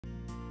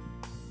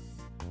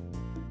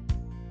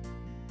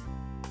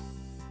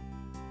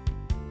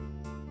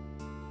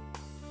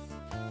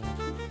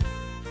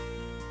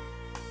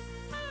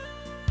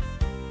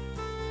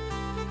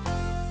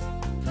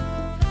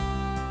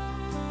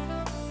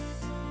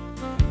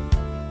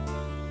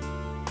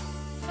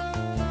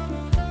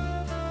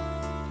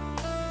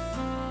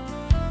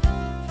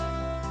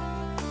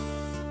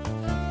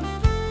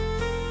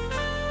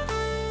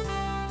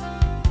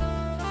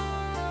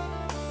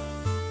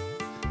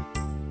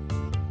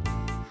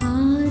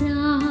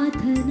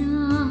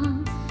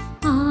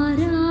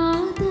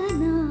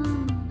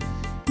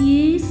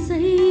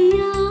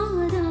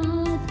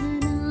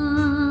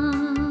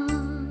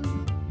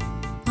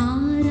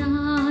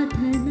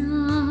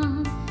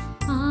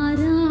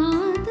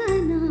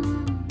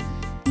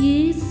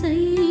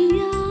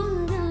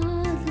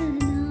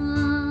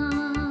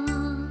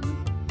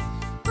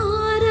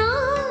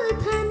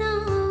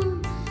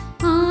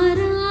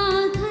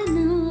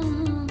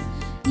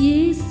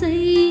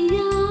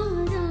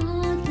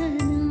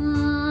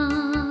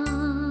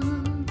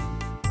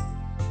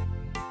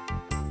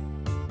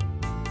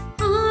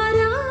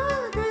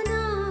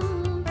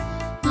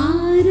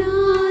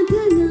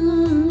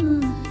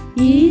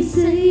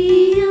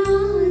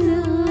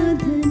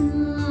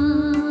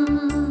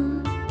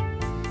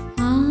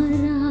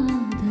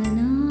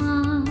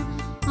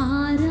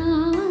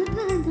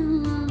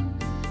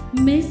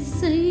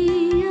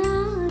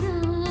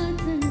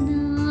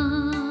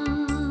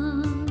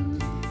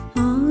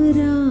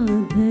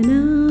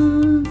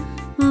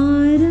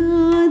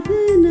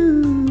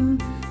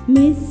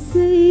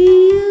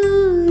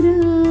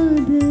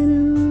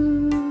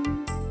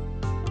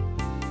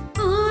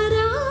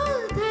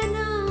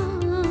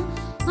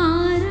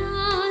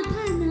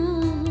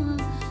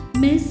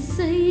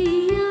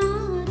మెస్సయ్యా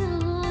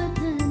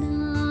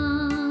Aradhana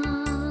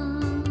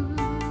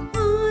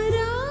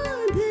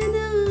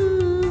Aradhana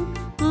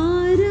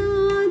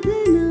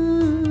Aradhana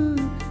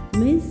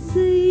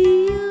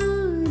మెస్సయ్యా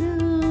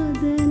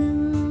Aradhana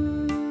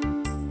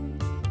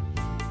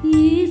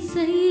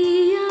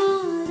Yesayya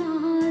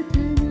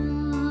Aradhana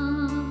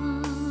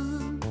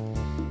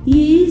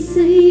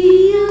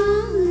Yesayya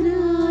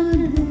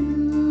Aradhana.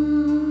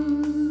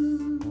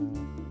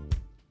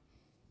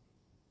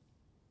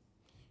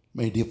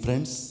 My dear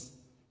friends,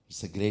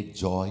 it's a great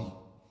joy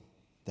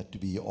that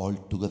we all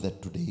together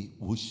today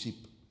worship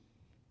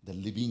the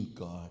living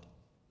God.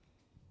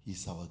 He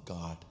is our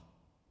God.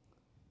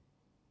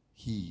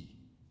 He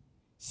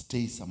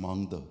stays among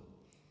the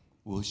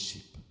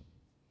worship.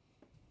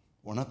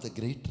 One of the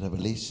great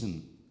revelation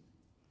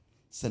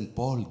St.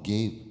 Paul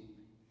gave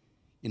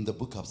in the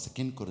book of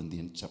 2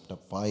 Corinthians chapter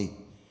 5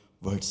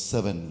 verse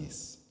 7 is,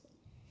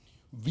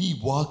 we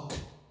walk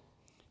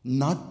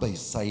not by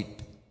sight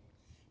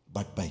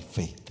but by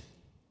faith.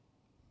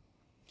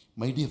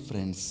 My dear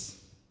friends,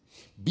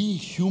 being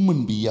human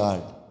we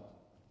are,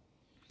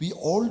 we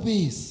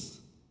always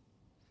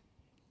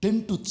tend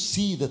to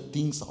see the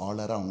things all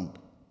around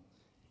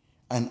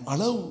and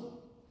allow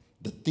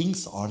the things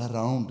all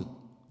around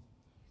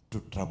to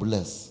trouble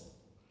us,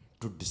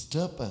 to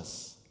disturb us,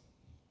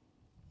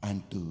 and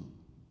to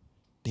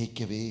take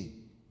away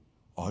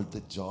all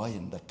the joy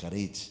and the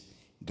courage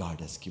God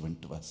has given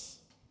to us.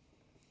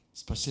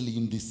 Especially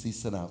in this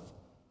season of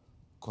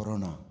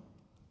Corona,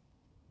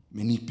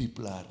 many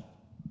people are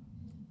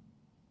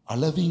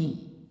allowing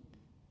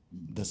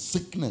the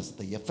sickness,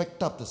 the effect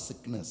of the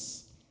sickness,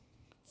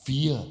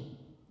 fear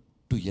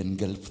to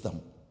engulf them.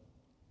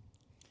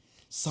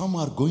 Some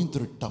are going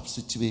through a tough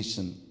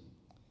situation.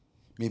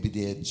 Maybe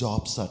their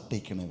jobs are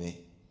taken away.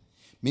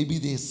 Maybe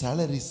their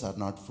salaries are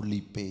not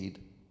fully paid.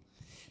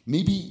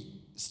 Maybe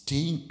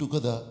staying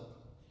together,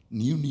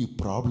 new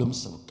problems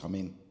have come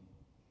in.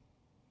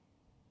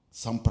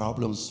 Some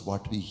problems,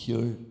 what we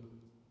hear,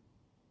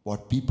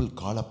 what people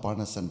call upon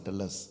us and tell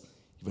us,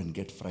 even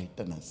get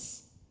frighten us.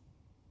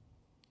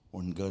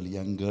 One girl,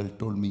 young girl,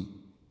 told me,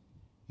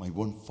 my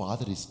own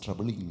father is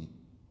troubling me.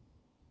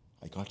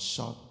 I got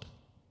shocked,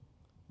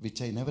 which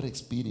I never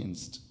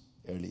experienced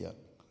earlier.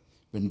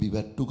 When we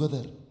were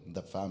together in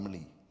the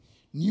family,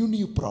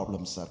 new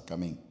problems are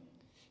coming.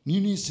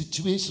 New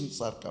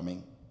situations are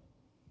coming.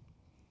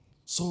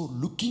 So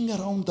looking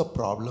around the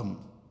problem,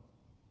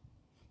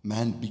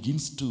 man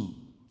begins to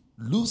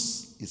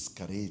lose his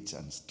courage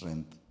and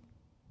strength.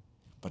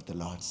 But the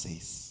Lord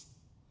says,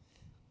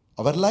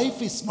 our life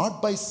is not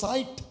by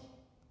sight.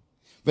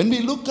 When we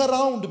look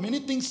around, many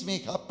things may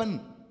happen.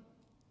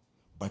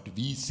 But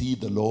we see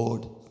the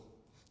Lord,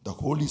 the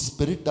Holy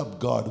Spirit of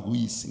God who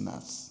is in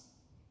us.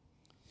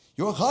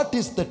 Your heart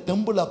is the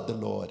temple of the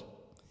Lord,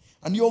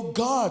 and your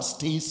God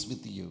stays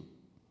with you.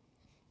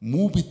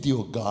 Move with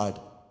your God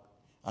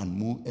and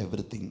move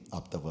everything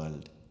of the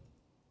world.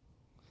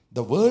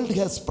 The world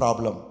has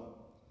problem,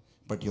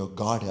 but your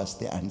God has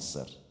the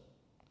answer.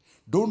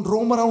 Don't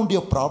roam around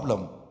your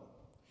problem.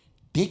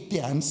 Take the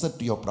answer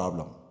to your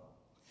problem.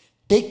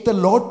 Take the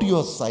Lord to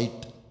your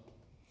sight.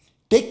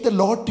 Take the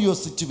Lord to your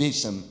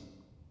situation.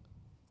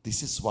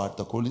 This is what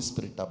the Holy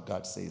Spirit of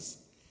God says.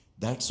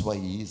 That's why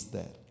He is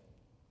there.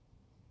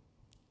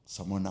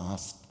 Someone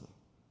asked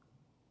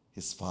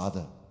his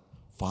father,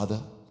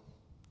 Father,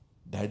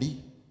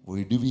 Daddy,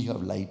 why do we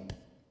have light?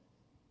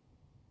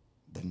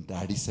 Then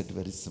Daddy said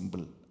very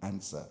simple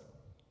answer,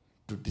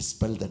 to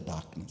dispel the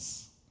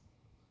darkness.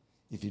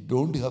 If you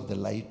don't have the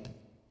light,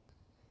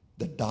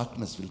 the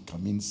darkness will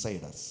come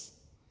inside us.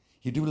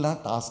 It will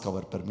not ask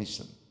our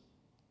permission.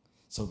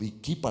 So we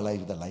keep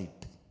alive the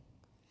light,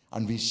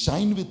 and we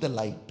shine with the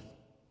light,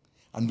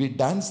 and we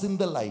dance in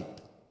the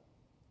light,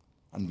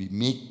 and we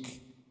make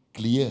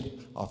clear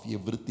of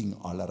everything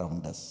all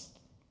around us.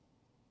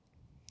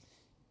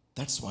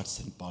 That's what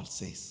St. Paul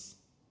says.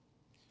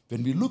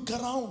 When we look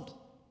around,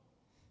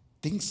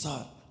 things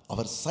are,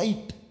 our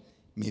sight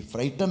may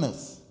frighten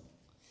us.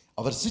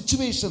 Our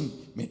situation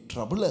may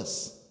trouble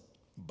us.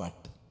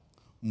 But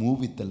move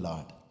with the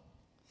Lord.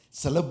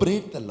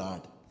 Celebrate the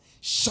Lord.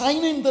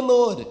 Shine in the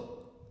Lord.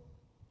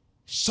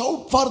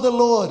 Shout for the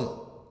Lord.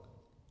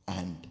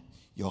 And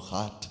your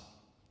heart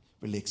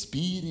will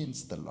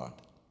experience the Lord.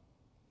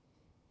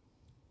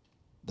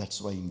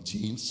 That's why in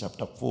James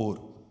chapter 4,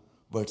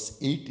 verse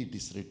 8 it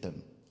is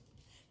written,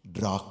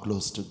 draw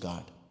close to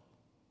God,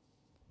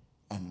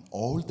 and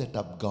all that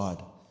of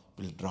God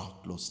will draw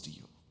close to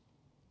you.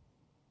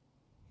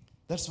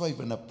 That's why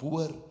when a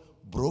poor,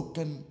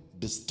 broken,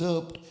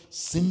 disturbed,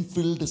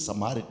 sin-filled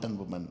Samaritan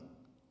woman,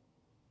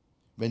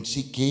 when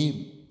she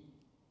came,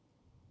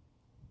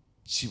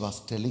 she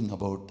was telling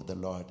about the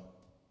Lord.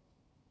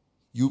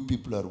 You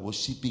people are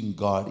worshipping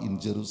God in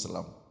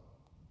Jerusalem,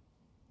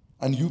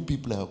 and you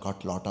people have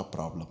got a lot of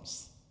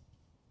problems.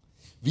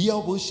 We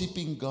are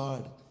worshipping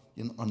God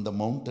on the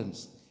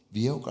mountains.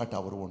 We have got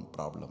our own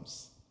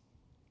problems.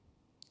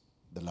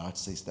 The Lord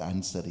says the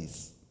answer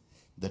is,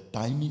 the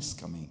time is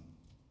coming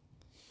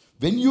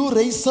When you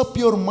raise up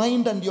your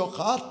mind and your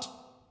heart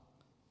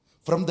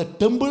from the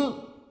temple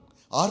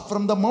or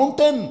from the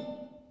mountain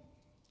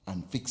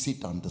and fix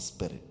it on the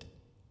Spirit,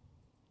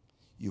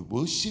 you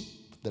worship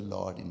the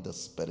Lord in the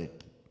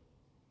Spirit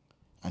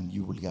and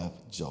you will have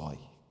joy.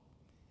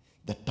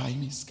 The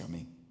time is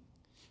coming.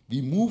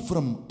 We move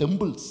from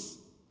temples.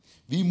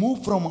 We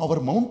move from our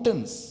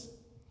mountains.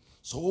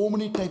 So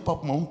many type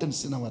of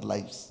mountains in our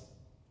lives.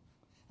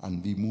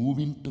 And we move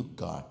into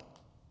God.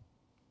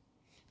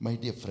 My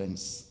dear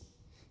friends,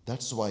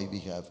 that's why we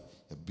have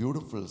a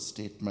beautiful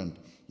statement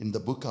in the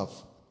book of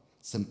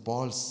St.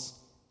 Paul's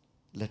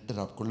letter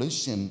of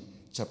Colossians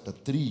chapter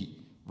 3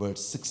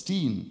 verse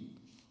 16,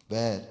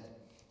 where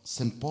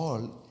St.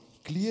 Paul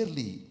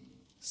clearly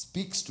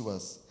speaks to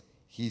us.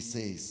 He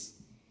says,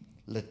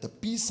 let the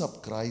peace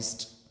of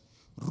Christ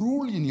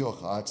rule in your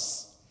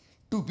hearts,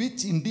 to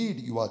which indeed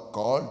you are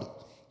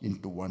called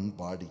into one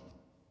body.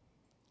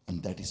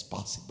 And that is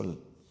possible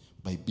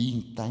by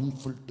being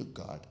thankful to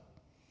God.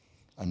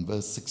 And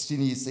verse 16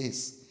 he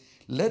says,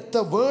 let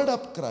the word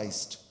of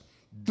Christ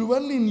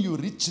dwell in you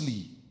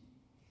richly.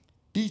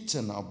 Teach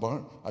and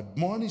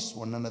admonish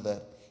one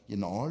another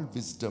in all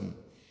wisdom,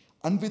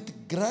 and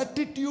with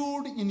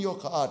gratitude in your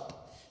heart,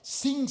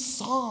 sing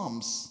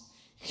psalms,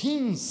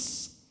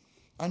 hymns,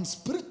 and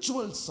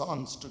spiritual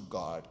songs to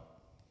God.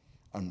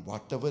 And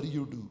whatever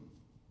you do,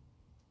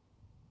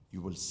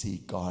 you will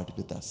see God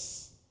with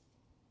us.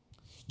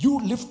 You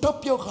lift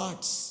up your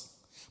hearts.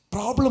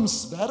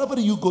 Problems, wherever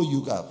you go,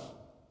 you have.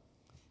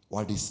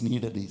 What is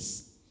needed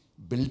is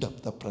build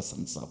up the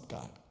presence of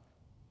God.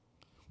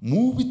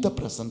 Move with the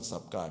presence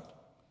of God.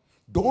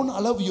 Don't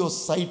allow your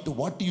sight,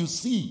 what you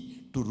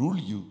see, to rule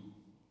you.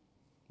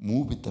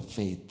 Move with the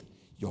faith.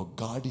 Your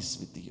God is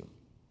with you.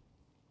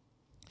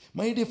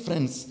 My dear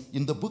friends,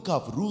 in the book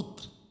of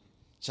Ruth,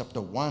 chapter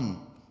 1,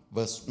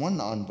 verse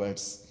 1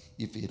 onwards,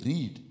 if we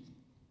read,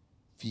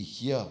 we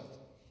hear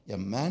a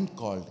man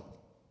called,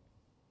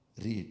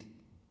 read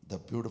the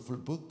beautiful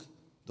book,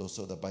 those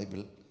are the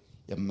Bible,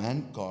 a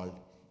man called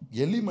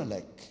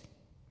Elimelech.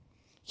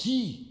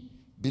 He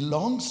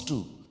belongs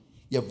to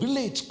a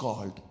village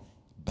called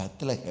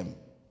Bethlehem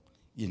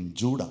in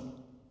Judah.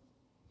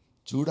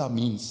 Judah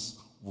means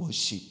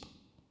worship.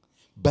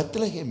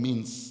 Bethlehem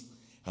means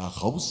a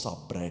house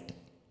of bread.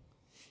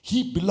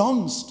 He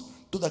belongs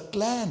to the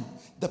clan,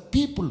 the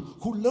people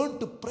who learned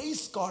to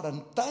praise God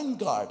and thank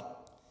God.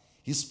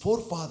 His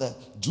forefather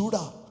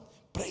Judah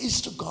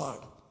praised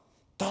God,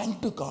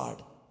 thanked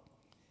God,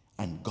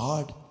 and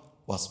God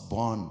was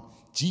born,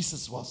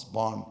 Jesus was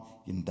born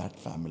in that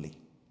family.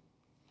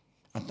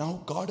 And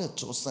now God has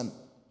chosen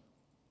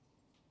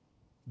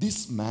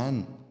this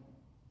man,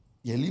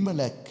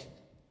 Elimelech,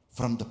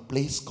 from the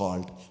place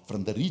called,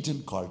 from the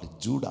region called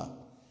Judah,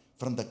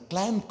 from the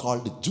clan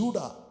called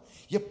Judah.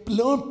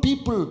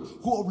 People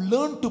who have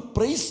learned to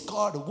praise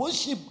God,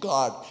 worship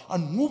God,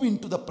 and move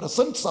into the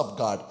presence of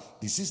God.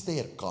 This is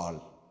their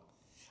call.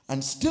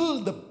 And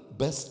still the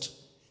best,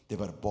 they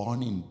were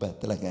born in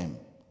Bethlehem,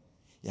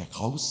 a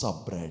house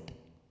of bread.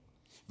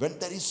 When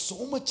there is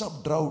so much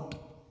of drought,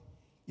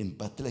 in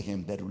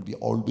Bethlehem there will be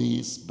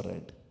always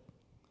bread.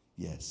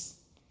 Yes.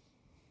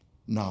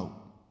 Now,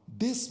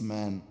 this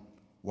man,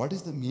 what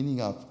is the meaning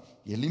of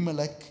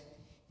Elimelech?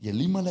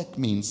 Elimelech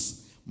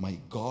means, my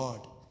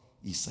God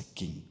is a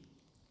king.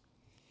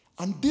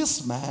 And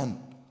this man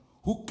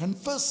who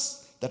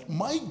confessed that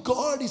my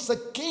God is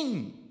a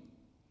king,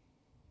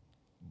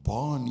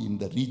 born in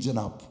the region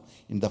of,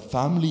 in the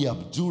family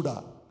of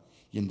Judah,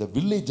 in the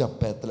village of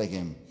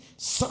Bethlehem,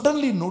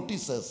 suddenly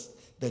notices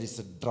there is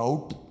a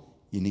drought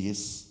in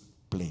his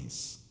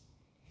place.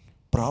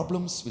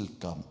 Problems will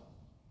come.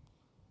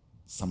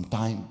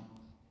 Sometime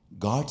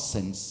God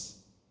sends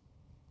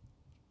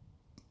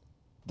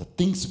the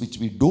things which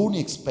we don't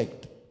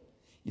expect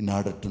in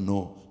order to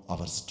know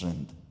our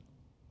strength.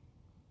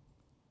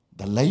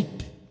 The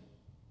light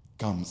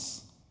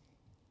comes,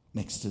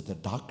 next to the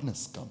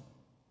darkness comes.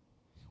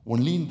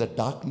 Only in the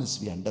darkness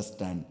we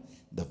understand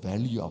the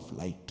value of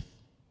light.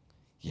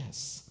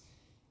 Yes.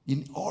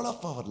 In all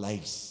of our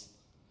lives,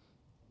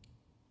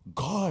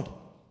 God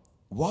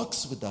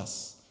works with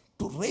us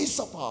to raise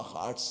up our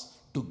hearts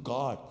to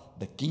God,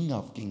 the King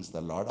of Kings,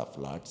 the Lord of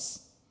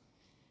Lords.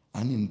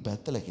 And in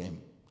Bethlehem,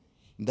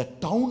 in the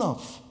town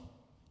of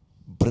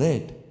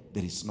bread,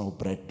 there is no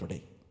bread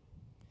today.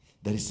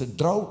 There is a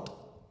drought.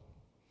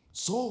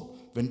 So,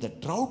 when the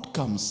drought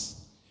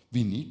comes,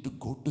 we need to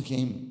go to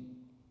Him.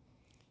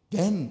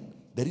 When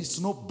there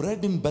is no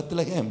bread in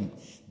Bethlehem,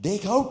 they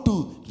have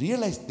to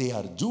realize they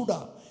are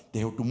Judah. They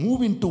have to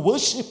move into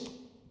worship.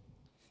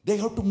 They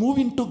have to move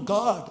into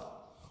God,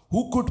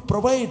 who could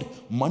provide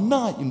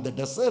manna in the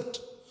desert,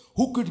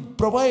 who could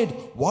provide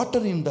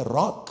water in the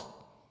rock,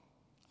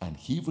 and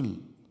He will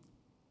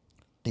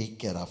take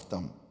care of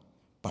them.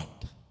 But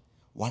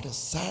what a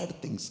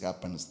sad thing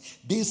happens.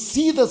 They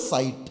see the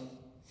sight.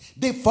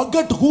 They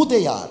forget who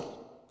they are.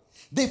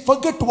 They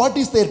forget what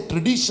is their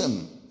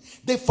tradition.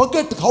 They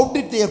forget how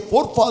did their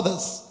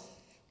forefathers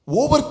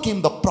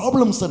overcame the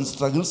problems and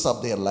struggles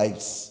of their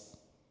lives.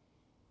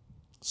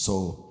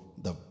 So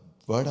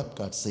Word of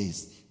God says,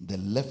 they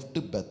left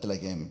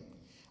Bethlehem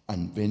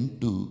and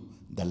went to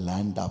the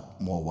land of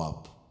Moab.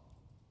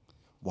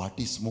 What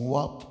is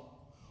Moab?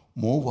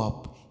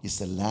 Moab is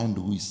a land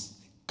who is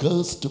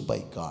cursed by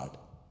God.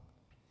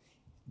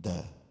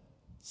 The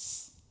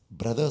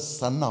brother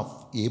son of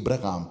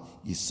Abraham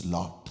is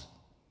Lot.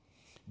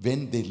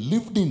 When they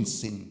lived in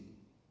sin,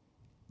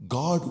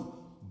 God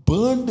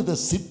burned the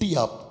city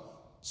of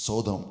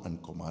Sodom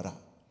and Gomorrah.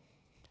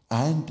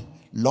 And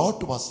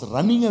Lot was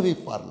running away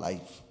for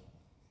life.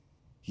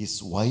 His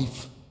wife,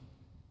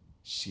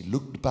 she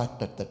looked back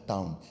at the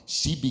town.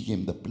 She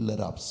became the pillar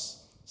of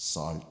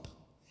salt.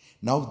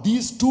 Now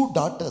these two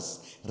daughters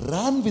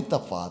ran with the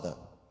father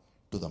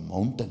to the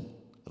mountain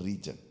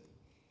region.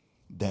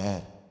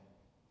 There,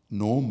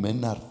 no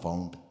men are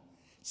found.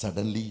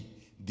 Suddenly,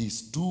 these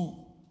two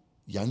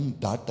young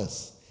daughters,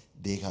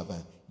 they have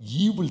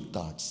evil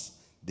thoughts.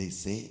 They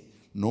say,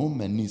 no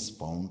man is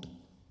found.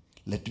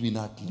 Let we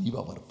not leave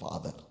our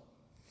father.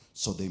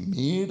 So they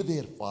made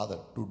their father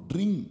to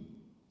drink.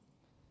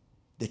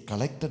 They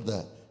collected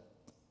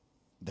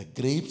the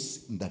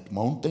grapes in that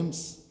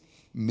mountains,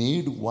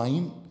 made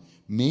wine,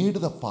 made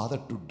the father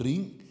to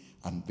drink,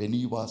 and when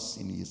he was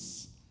in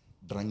his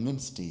drunken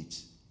stage,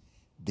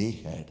 they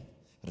had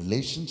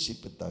relationship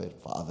with their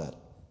father,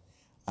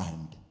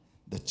 and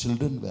the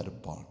children were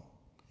born,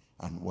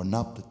 and one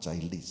of the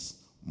child is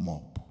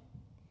Moab.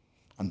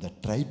 And the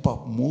tribe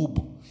of Moab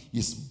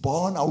is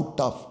born out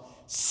of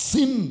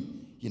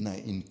sin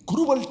in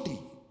cruelty.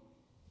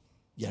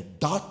 A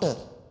daughter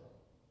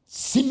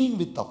sinning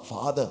with the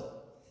father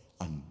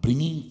and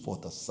bringing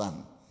forth a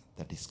son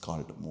that is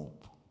called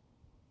Moab.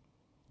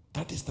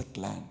 That is the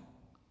clan.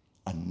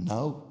 And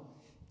now,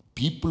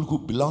 people who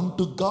belong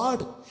to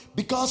God,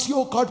 because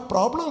you got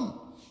problem,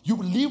 you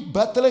will leave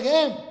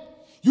Bethlehem.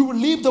 You will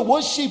leave the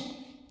worship,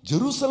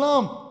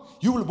 Jerusalem.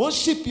 You will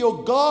worship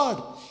your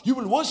God. You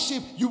will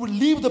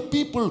leave the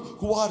people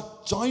who are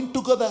joined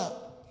together,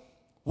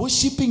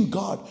 worshiping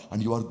God.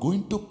 And you are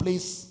going to a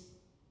place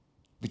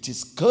which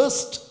is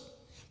cursed,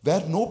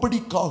 where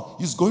nobody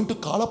is going to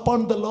call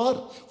upon the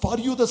Lord. For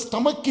you, the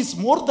stomach is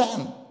more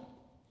than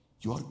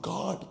your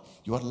God,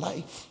 your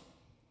life.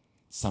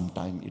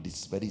 Sometimes it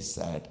is very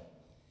sad.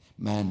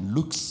 Man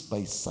looks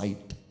by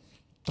sight,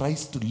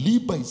 tries to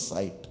live by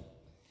sight,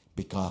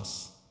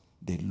 because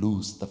they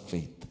lose the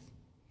faith.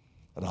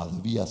 Rather,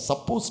 we are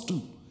supposed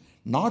to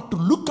not to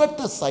look at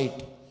the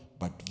sight,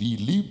 but we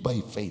live by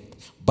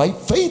faith. By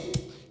faith,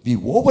 we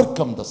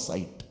overcome the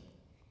sight.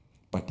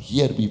 But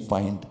here we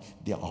find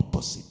the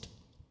opposite.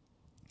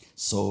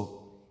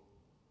 So,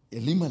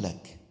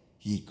 Elimelech,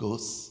 he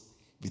goes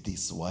with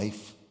his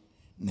wife,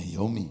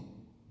 Naomi,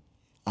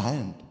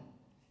 and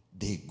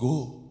they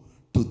go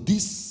to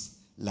this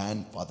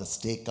land for the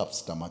sake of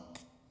stomach.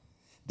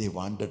 They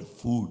wanted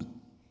food.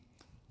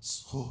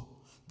 So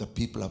the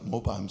people of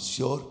Moab, I'm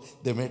sure,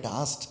 they might have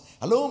asked,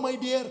 hello, my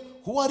dear,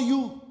 who are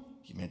you?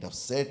 He might have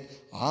said,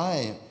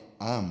 I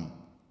am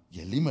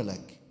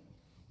Elimelech.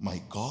 My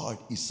God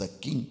is a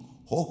king.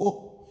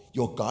 Oh,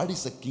 your God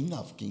is a king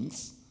of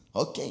kings.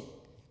 Okay.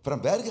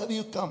 From where have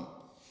you come?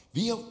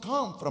 We have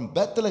come from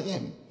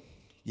Bethlehem,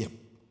 a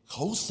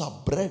house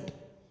of bread.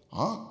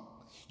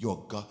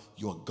 Your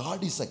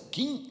God is a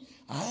king,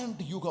 and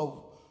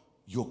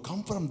you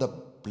come from the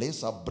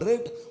place of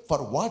bread. For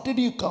what did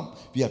you come?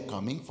 We are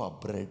coming for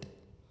bread.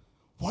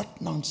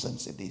 What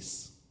nonsense it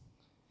is.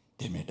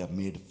 They might have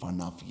made fun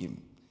of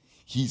him.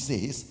 He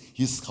says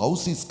his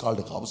house is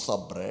called house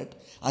of bread,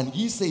 and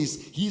he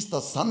says he is the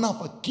son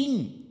of a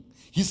king.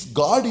 His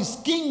God is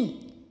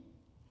king,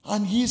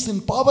 and he is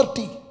in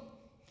poverty.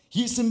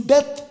 He is in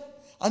death,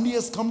 and he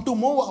has come to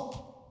Moab.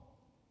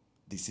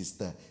 This is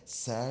the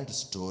sad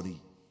story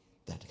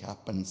that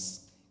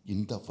happens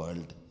in the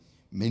world.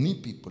 Many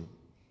people,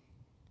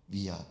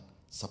 we are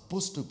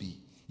supposed to be,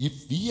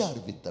 if we are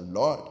with the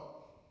Lord,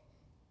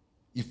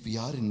 if we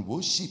are in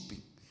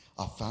worshiping,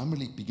 our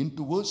family begin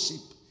to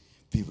worship,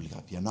 we will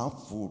have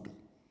enough food.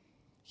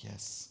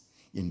 Yes,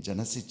 in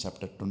Genesis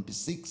chapter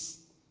 26,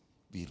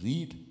 we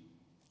read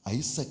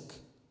Isaac,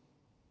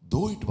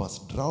 though it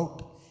was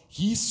drought,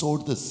 he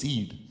sowed the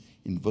seed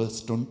in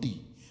verse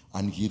 20,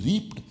 and he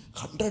reaped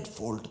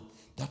 100-fold.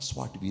 That's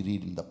what we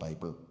read in the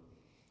Bible.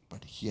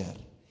 But here,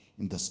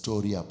 in the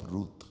story of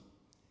Ruth,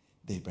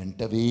 they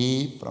went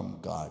away from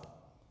God,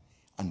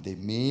 and they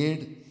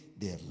made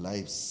their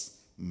lives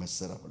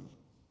miserable.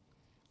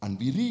 And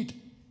we read,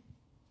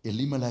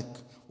 Elimelech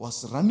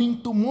was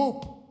running to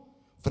Moab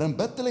from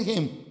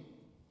Bethlehem.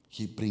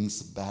 He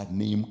brings bad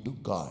name to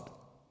God.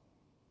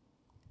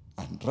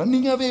 And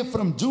running away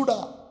from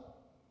Judah,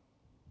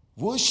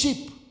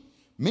 worship.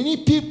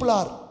 Many people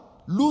are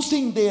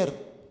losing their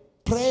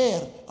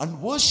prayer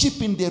and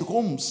worship in their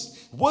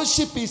homes.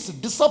 Worship is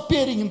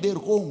disappearing in their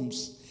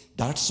homes.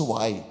 That's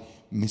why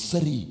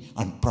misery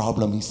and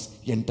problem is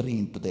entering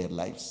into their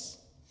lives.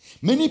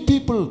 Many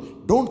people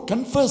don't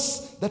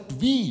confess that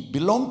we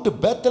belong to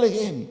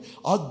Bethlehem.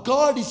 Our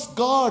God is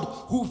God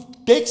who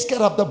takes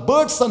care of the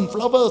birds and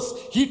flowers.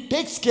 He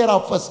takes care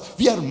of us.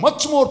 We are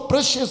much more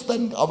precious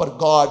than our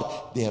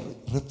God. They are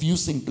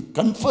refusing to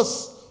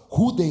confess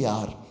who they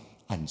are.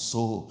 And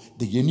so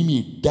the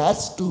enemy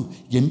dares to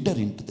enter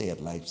into their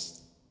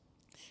lives.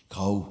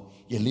 How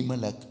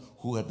Elimelech,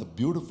 who had the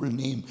beautiful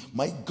name,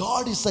 my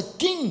God is a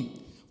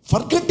king,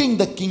 forgetting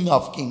the King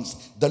of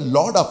Kings, the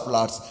Lord of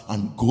Lords,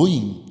 and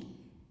going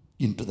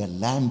into the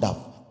land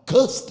of,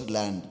 cursed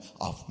land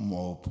of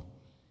Moab.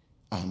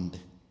 And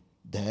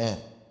there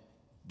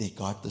they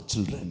got the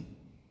children.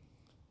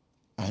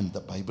 And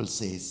the Bible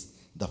says,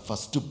 the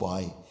first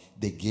boy,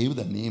 they gave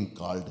the name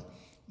called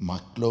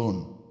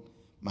Machlon.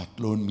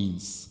 Machlon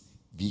means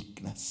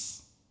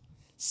weakness,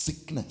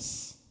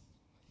 sickness.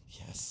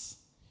 Yes.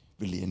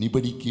 Will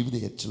anybody give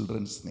their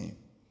children's name?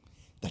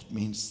 That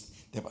means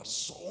they were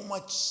so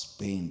much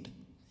pained.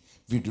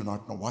 We do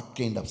not know what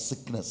kind of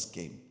sickness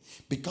came.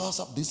 Because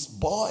of this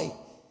boy,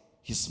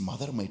 his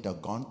mother might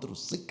have gone through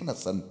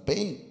sickness and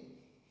pain.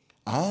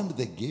 And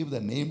they gave the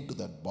name to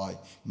that boy,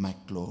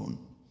 Machlon.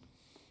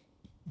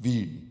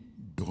 We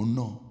don't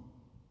know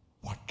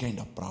what kind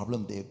of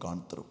problem they have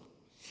gone through.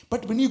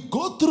 But when you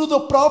go through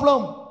the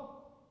problem,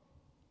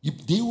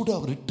 if they would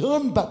have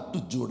returned back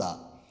to Judah,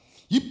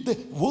 if the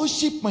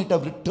worship might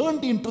have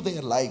returned into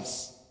their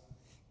lives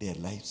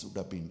would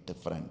have been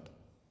different.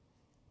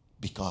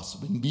 Because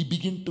when we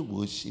begin to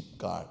worship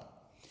God,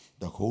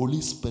 the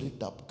Holy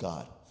Spirit of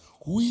God,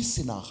 who is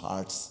in our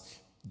hearts,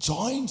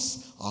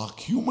 joins our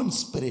human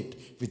spirit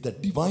with the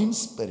divine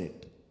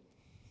spirit.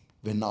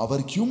 When our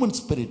human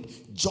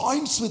spirit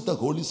joins with the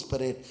Holy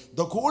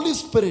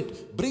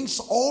Spirit brings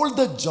all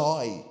the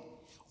joy,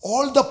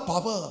 all the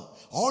power,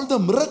 all the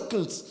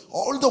miracles,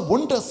 all the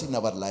wonders in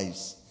our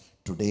lives.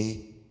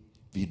 Today,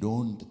 we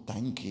don't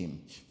thank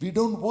Him. We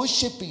don't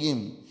worship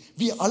Him.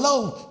 We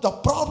allow the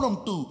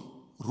problem to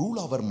rule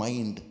our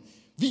mind.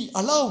 We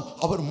allow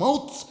our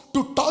mouths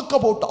to talk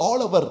about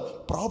all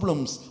our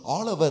problems,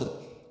 all our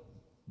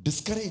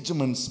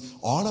discouragements,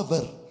 all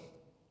our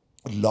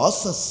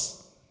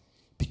losses,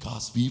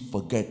 because we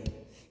forget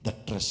the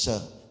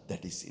treasure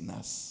that is in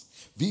us.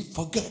 We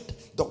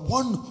forget the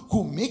one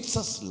who makes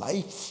us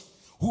life,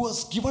 who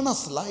has given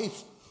us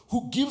life,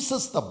 who gives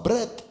us the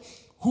breath,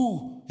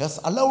 who has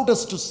allowed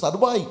us to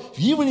survive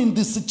even in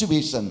this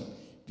situation.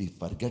 We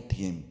forget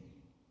Him.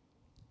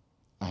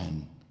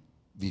 And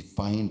we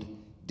find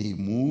they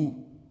move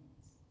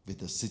with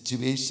the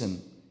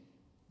situation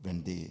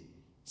when they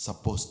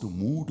supposed to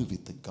move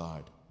with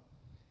God.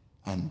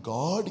 And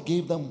God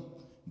gave them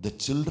the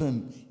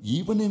children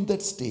even in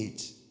that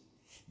stage.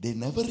 They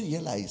never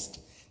realized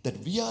that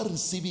we are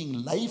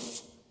receiving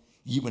life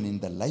even in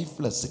the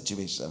lifeless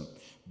situation,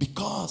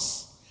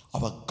 because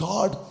our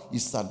God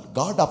is a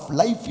God of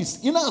life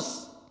is in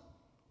us.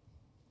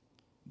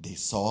 They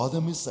saw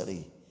the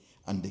misery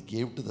and they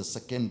gave to the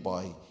second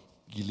boy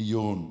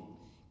Gileon.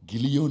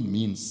 Gileon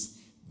means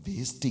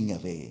wasting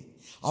away.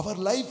 Our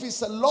life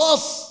is a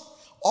loss.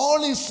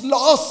 All is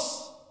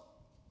loss.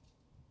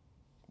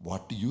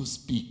 What do you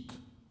speak?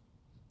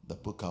 The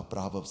book of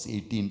Proverbs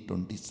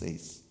 18:20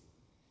 says,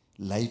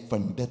 life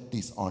and death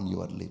is on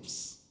your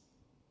lips.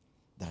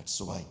 That's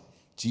why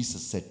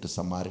Jesus said to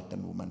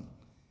Samaritan woman,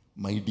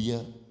 my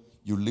dear,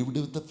 you lived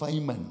with the 5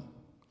 men.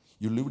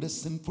 You lived a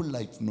sinful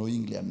life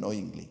knowingly,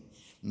 unknowingly.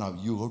 Now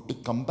you have to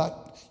come back.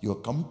 You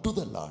have come to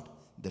the Lord,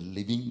 the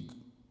living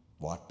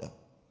water.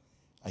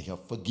 I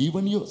have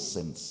forgiven your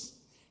sins.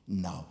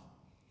 Now,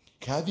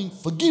 having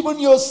forgiven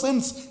your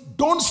sins,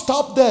 don't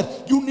stop there.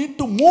 You need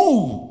to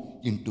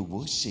move into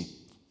worship.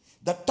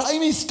 The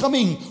time is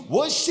coming.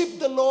 Worship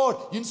the Lord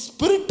in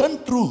spirit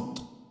and truth.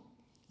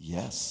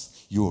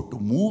 Yes, you have to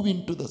move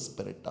into the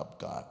Spirit of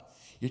God.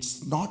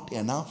 It's not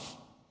enough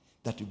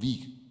that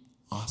we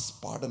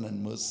ask pardon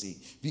and mercy.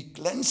 We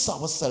cleanse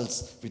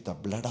ourselves with the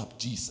blood of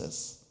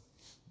Jesus.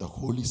 The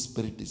Holy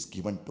Spirit is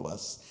given to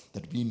us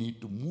that we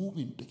need to move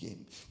into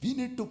Him. We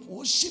need to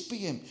worship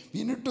Him.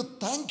 We need to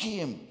thank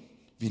Him.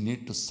 We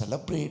need to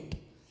celebrate.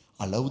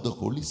 Allow the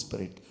Holy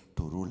Spirit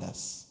to rule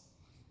us.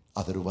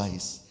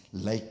 Otherwise,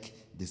 like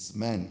this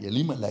man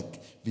Elimelech,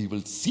 we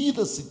will see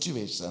the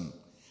situation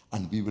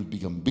and we will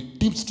become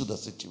victims to the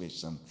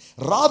situation.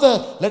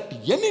 Rather, let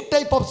any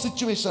type of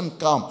situation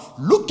come.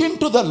 Look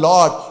into the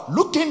Lord.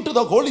 Look into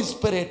the Holy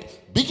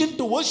Spirit. Begin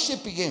to worship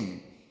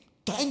Him.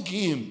 Thank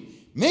Him.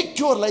 Make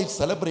your life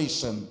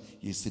celebration.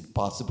 Is it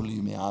possible,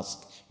 you may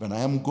ask, when I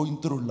am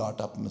going through a lot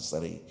of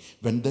misery,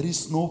 when there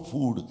is no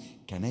food,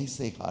 can I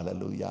say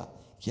hallelujah?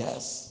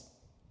 Yes.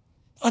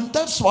 And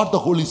that's what the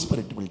Holy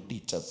Spirit will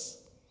teach us.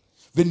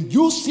 When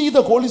you see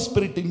the Holy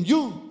Spirit in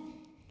you,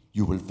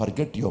 you will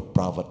forget your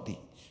poverty.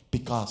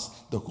 Because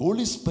the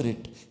Holy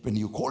Spirit, when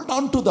you hold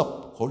on to the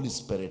Holy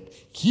Spirit,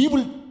 He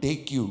will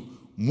take you,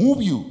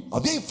 move you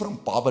away from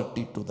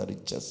poverty to the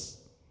riches.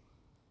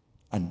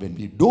 And when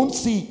we don't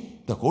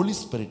see the Holy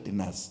Spirit in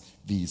us,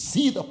 we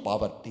see the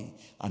poverty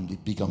and we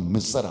become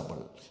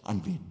miserable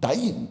and we die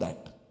in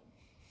that.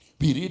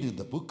 We read in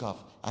the book of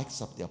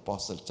Acts of the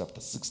Apostles, chapter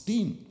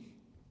 16,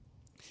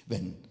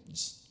 when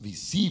we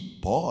see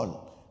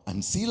Paul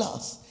and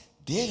Silas,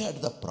 they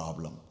had the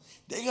problem.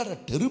 They had a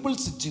terrible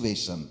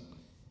situation.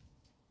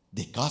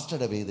 They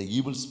casted away the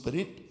evil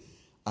spirit,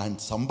 and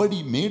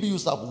somebody made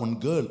use of one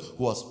girl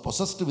who was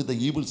possessed with the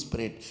evil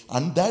spirit,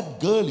 and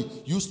that girl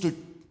used to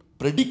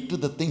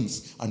predict the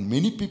things, and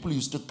many people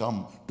used to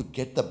come to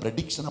get the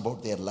prediction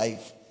about their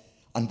life.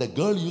 And the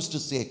girl used to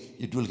say,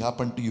 it will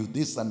happen to you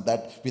this and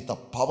that, with the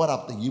power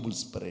of the evil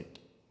spirit.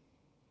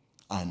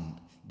 And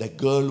the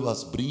girl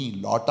was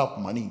bringing lot of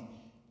money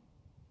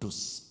to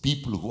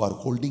people who are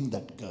holding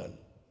that girl.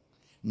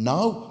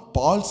 Now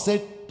Paul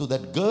said to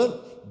that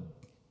girl,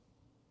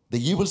 the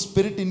evil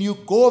spirit in you,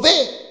 go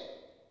away.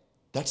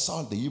 That's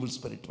all. The evil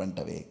spirit went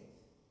away.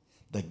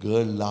 The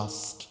girl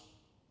lost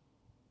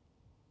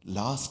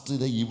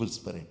the evil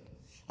spirit,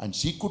 and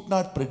she could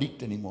not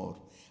predict anymore.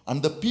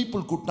 And the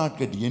people could not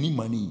get any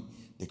money.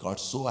 They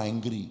got so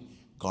angry,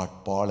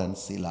 got Paul and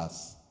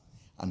Silas,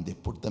 and they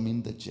put them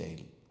in the jail.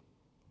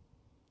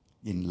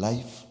 In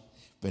life,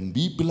 when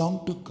we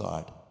belong to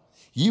God,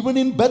 even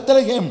in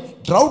Bethlehem,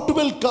 drought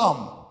will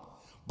come.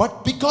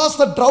 But because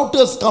the drought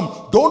has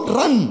come, don't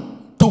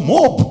run to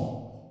mope.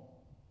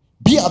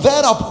 Be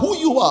aware of who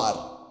you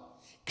are.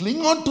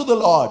 Cling on to the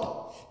Lord,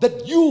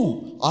 that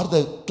you are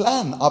the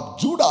clan of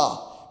Judah.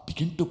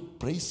 Begin to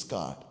praise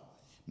God.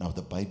 Now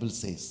the Bible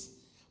says,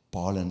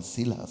 Paul and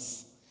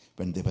Silas,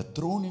 when they were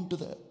thrown into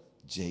the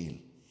jail,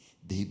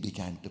 they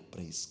began to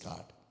praise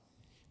God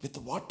with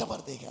whatever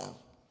they have.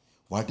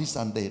 What is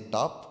on their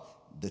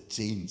top? The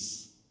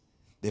chains.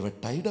 They were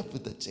tied up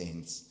with the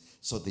chains.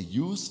 So they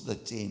used the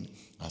chain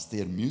as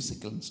their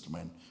musical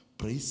instrument,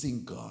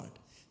 praising God,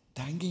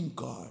 thanking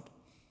God.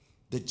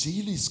 The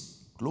jail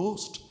is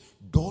closed.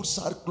 Doors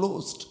are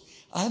closed.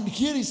 And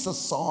here is a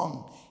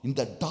song. In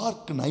the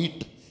dark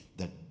night,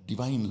 the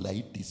divine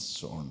light is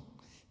shown.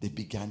 They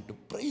began to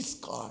praise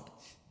God,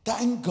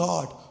 thank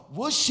God,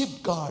 worship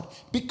God.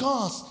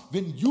 Because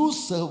when you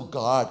serve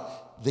God,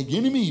 the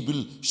enemy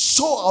will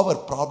show our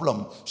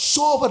problem,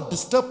 show our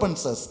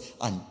disturbances,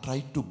 and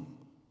try to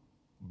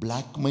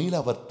blackmail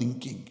our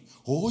thinking.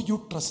 Oh,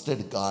 you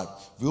trusted God.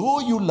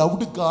 Oh, you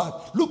loved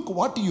God. Look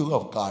what you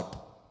have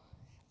got.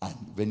 And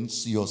when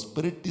your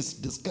spirit is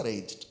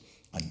discouraged,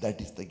 and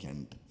that is the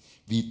end.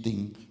 We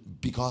think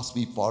because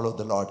we follow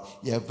the Lord,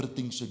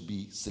 everything should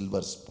be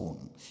silver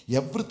spoon.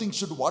 Everything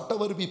should,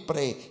 whatever we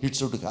pray, it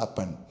should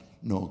happen.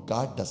 No,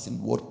 God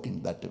doesn't work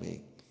in that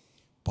way.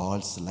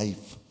 Paul's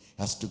life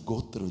has to go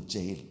through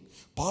jail.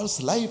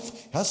 Paul's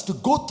life has to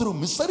go through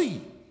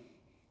misery,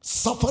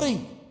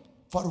 suffering.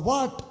 For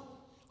what?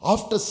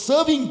 After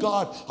serving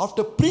God,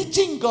 after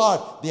preaching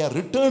God, they are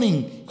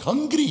returning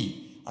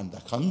hungry. And the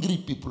hungry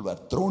people were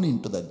thrown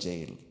into the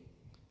jail.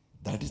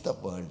 That is the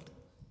world.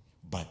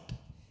 But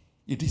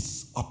it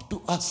is up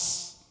to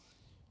us.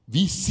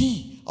 We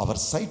see our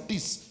sight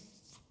is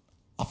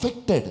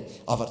affected.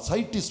 Our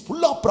sight is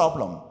full of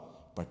problem.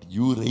 But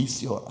you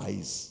raise your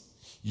eyes.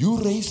 You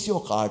raise your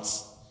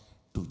hearts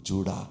to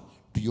Judah,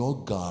 to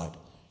your God.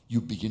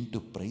 You begin to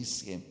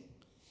praise Him.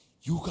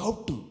 You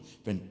have to,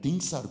 when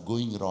things are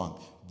going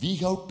wrong, we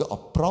have to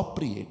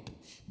appropriate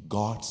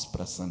God's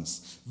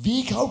presence.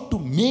 We have to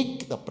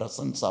make the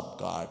presence of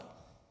God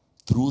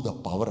through the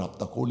power of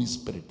the Holy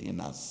Spirit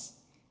in us.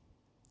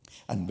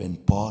 And when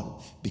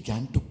Paul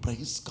began to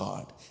praise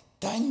God,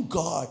 thank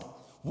God,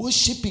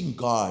 worshiping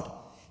God,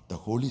 the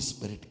Holy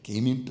Spirit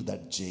came into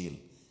that jail,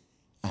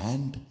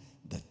 and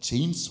the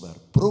chains were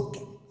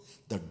broken,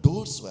 the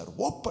doors were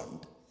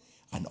opened,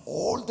 and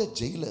all the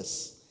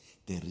jailers,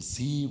 they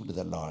received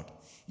the Lord.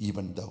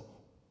 Even the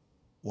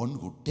one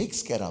who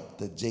takes care of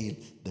the jail,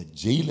 the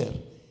jailer,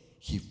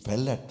 he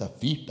fell at the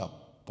feet of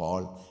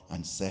Paul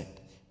and said,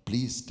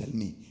 please tell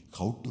me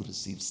how to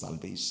receive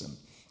salvation.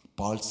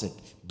 Paul said,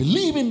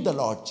 believe in the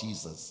Lord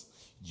Jesus.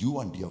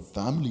 You and your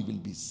family will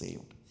be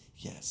saved.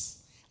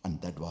 Yes.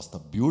 And that was the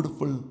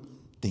beautiful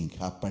thing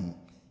happened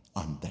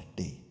on that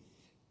day.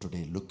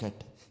 Today, look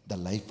at the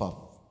life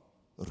of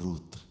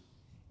Ruth.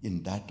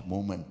 In that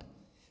moment,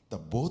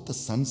 both the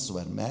sons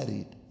were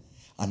married,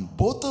 and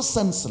both the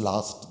sons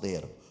lost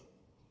their.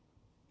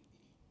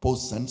 Both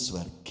sons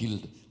were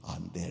killed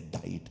and they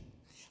died.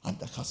 And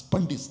the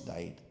husband is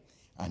died.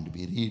 And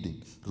we read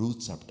in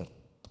Ruth chapter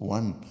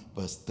 1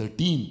 verse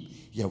 13,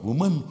 a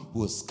woman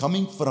who is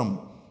coming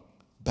from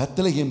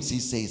Bethlehem, she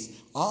says,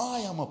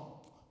 I am a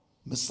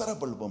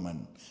miserable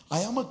woman. I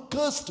am a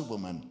cursed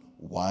woman.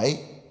 Why?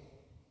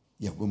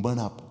 A woman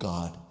of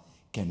God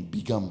can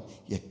become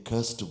a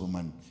cursed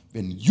woman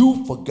when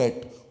you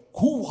forget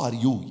who are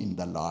you in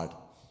the Lord.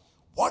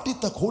 What is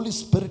the Holy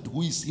Spirit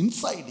who is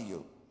inside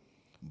you?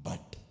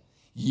 But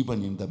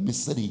even in the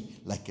misery,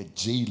 like a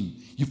jail,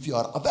 if you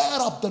are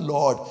aware of the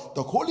Lord,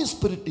 the Holy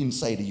Spirit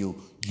inside you,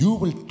 you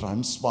will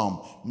transform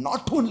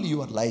not only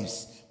your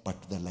lives,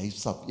 but the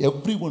lives of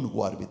everyone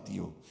who are with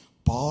you.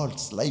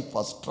 Paul's life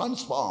was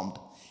transformed.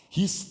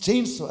 His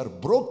chains were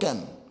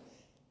broken.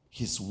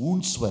 His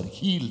wounds were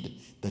healed.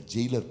 The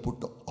jailer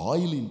put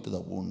oil into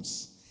the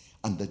wounds.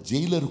 And the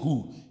jailer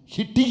who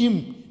hit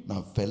him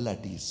now fell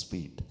at his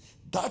feet.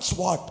 That's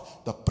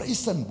what the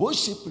praise and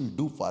worship will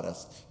do for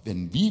us.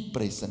 When we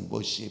praise and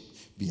worship,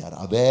 we are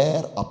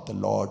aware of the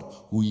Lord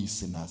who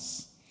is in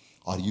us.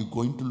 Are you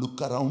going to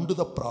look around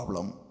the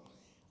problem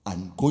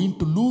and going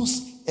to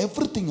lose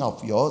everything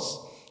of yours,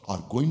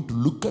 or going to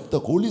look at the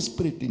Holy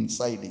Spirit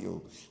inside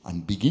you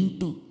and begin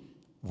to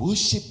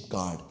worship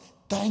God,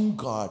 thank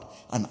God,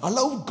 and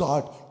allow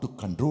God to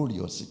control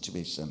your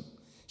situation?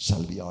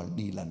 Shall we all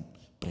kneel and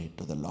pray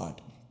to the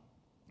Lord?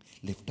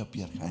 Lift up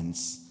your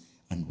hands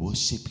and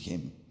worship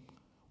Him.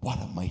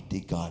 What a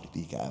mighty God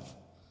we have.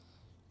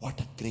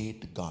 What a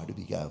great God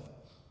we have.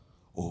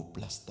 Oh,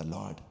 bless the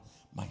Lord,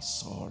 my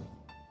soul.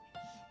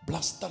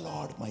 Bless the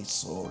Lord, my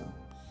soul.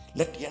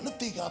 Let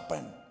anything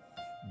happen.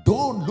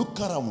 Don't look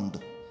around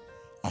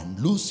and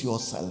lose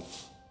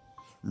yourself.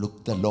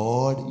 Look the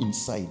Lord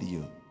inside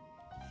you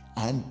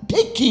and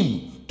take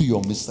Him to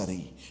your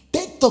misery.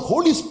 Take the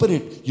Holy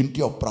Spirit into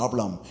your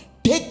problem.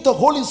 Take the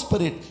Holy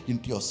Spirit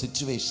into your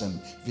situation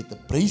with the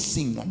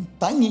praising and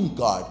thanking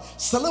God.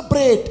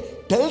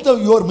 Celebrate. Tell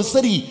your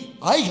misery,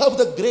 I have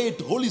the great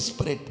Holy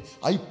Spirit.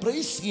 I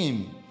praise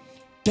Him.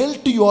 Tell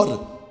to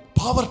your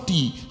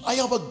poverty, I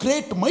have a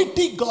great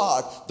mighty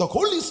God, the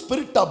Holy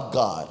Spirit of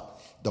God.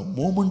 The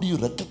moment you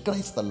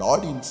recognize the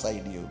Lord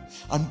inside you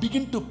and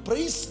begin to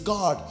praise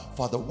God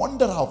for the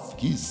wonder of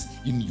His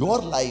in your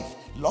life.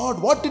 Lord,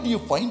 what did you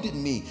find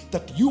in me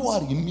that you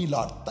are in me,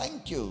 Lord?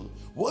 Thank you.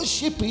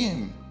 Worship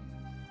Him.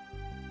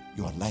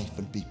 Your life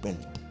will be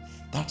built.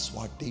 That's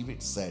what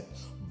David said.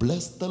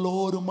 Bless the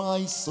Lord,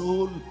 my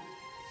soul,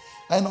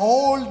 and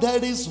all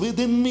that is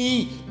within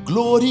me,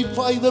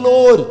 glorify the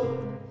Lord.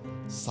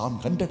 Psalm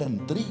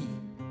 103.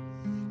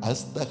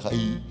 As the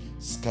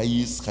sky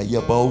is high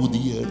above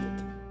the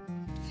earth,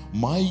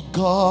 my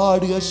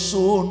God has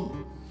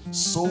shown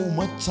so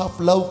much of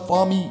love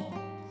for me.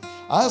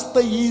 As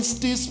the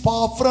east is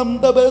far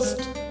from the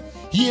west,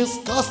 He has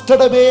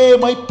casted away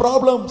my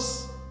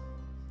problems.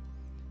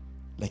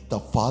 Like the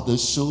father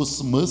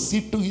shows mercy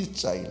to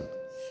his child,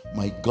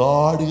 my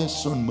God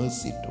has shown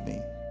mercy to me.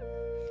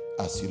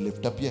 As you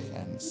lift up your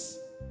hands,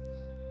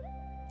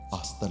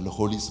 ask the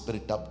Holy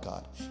Spirit of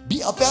God. Be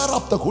aware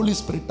of the Holy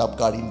Spirit of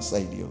God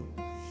inside you.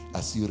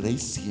 As you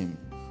raise Him,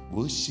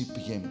 worship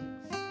Him,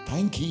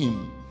 thank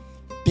Him.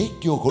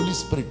 Take your Holy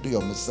Spirit to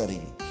your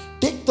misery.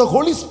 Take the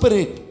Holy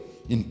Spirit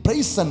in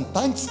praise and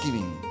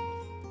thanksgiving.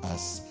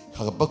 As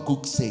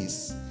Habakkuk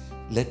says,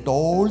 let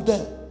all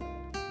the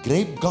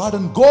grape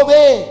garden go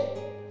away.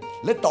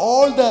 Let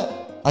all the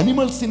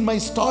animals in my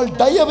stall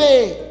die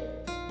away.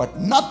 But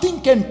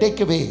nothing can take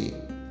away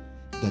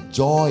the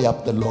joy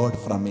of the Lord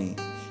from me.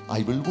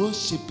 I will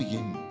worship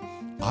Him.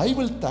 I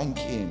will thank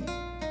Him.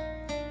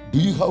 Do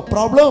you have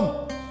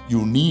problem?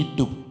 You need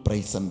to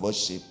praise and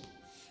worship.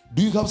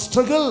 Do you have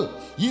struggle?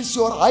 Is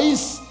your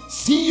eyes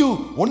see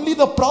you only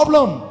the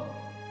problem?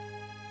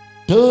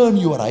 Turn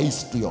your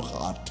eyes to your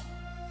heart.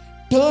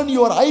 Turn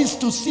your eyes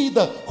to see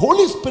the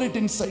Holy Spirit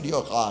inside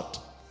your heart.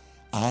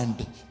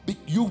 And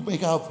you may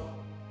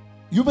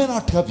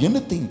not have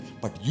anything,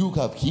 but you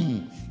have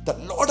Him, the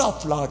Lord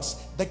of Lords,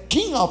 the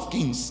King of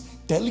Kings.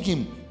 Tell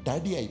Him,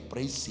 Daddy, I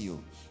praise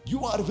you.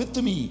 You are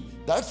with me.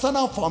 That's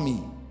enough for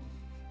me.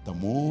 The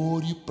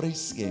more you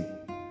praise Him,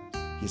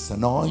 His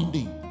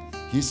anointing,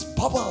 His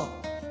power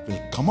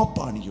will come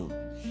upon you.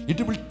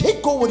 It will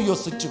take over your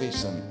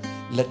situation.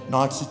 Let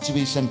not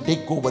situation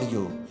take over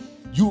you.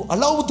 You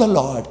allow the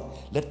Lord.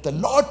 Let the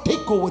Lord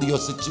take over your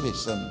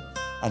situation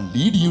and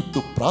lead you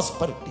to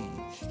prosperity,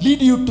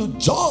 lead you to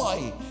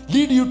joy,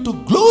 lead you to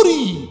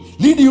glory,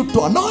 lead you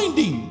to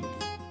anointing.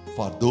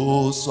 For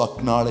those who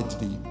acknowledge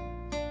Him,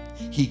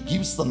 He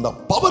gives them the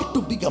power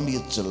to become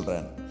His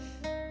children,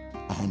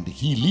 and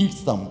He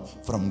leads them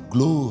from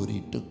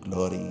glory to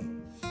glory.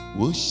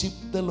 Worship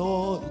the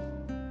Lord.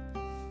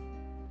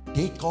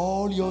 Take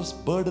all your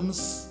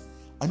burdens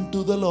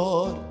unto the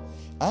Lord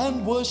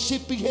and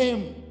worship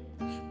Him.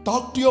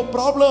 Talk to your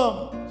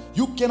problem.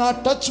 You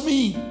cannot touch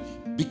me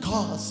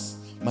because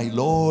my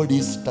Lord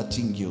is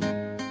touching you.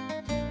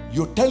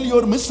 You tell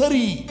your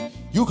misery.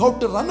 You have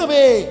to run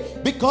away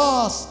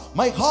because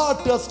my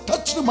heart has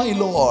touched my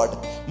Lord.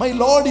 My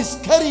Lord is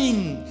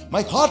carrying.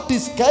 My heart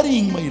is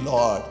carrying my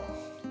Lord.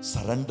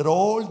 Surrender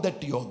all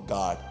that to your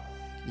God.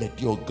 Let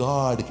your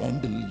God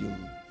handle you.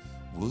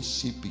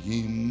 Worship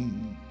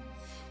Him.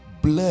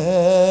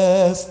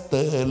 Bless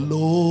the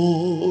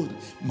Lord,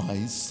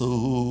 my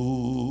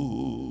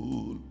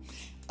soul,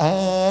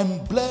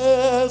 and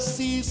bless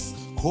His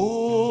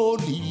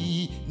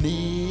holy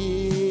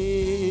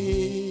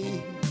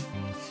name.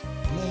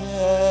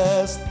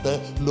 Bless the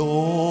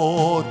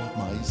Lord,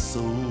 my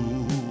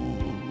soul,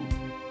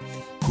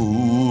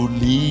 who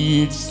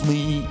leads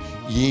me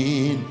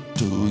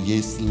into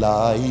His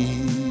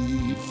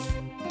life.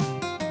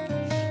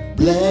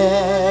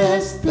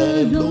 Bless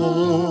the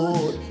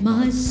Lord,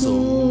 my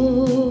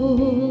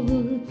soul,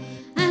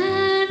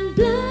 and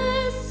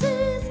bless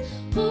His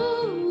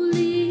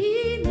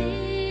holy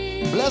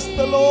name. Bless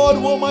the Lord,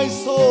 O my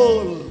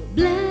soul.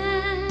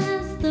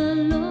 Bless the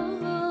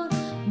Lord,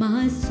 my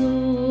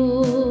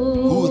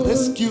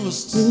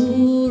rescues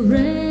who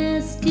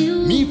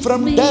rescues me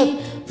from death.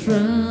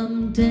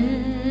 From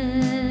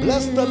death.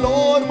 Bless the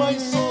Lord, my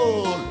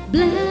soul,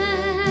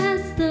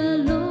 Bless the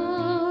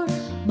Lord,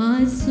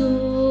 my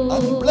soul.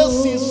 and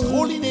bless His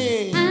holy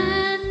name.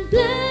 And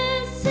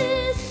bless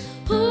His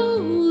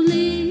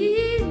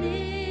holy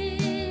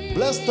name.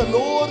 Bless the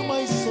Lord,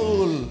 my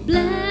soul,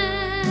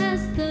 Bless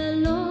the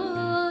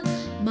Lord,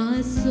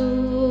 my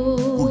soul.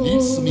 who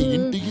leads me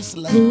into His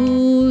light.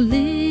 Who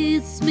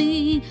leads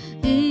me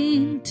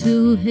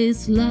into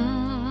His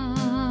light.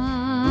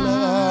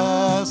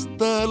 Bless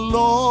the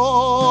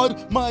Lord,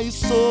 my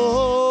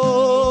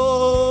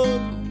soul,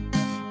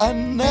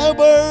 and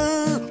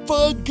never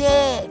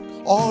forget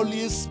all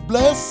His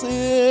blessings.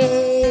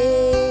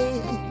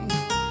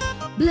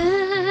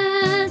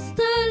 Bless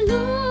the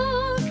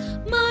Lord,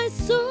 my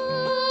soul,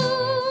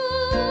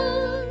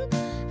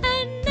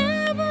 and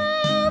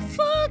never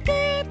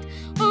forget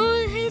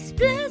all His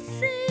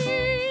blessings.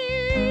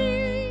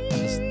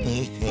 As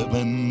the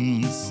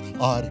heavens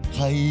are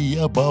high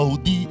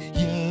above the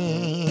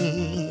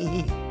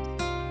earth,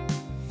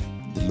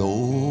 the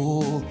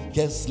Lord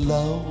has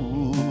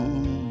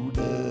loved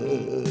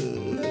us.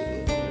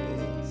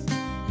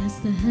 As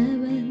the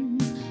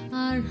heavens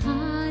are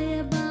high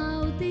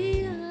above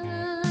the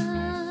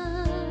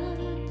earth,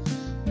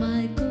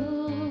 my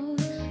God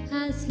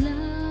has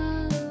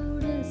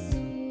loved us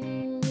so.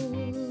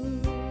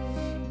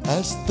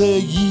 As the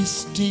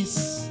east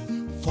is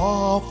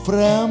far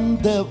from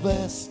the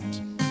west,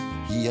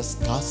 He has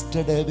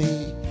casted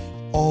away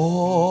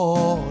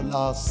all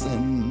our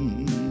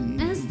sin.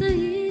 As the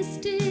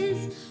east is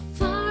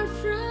far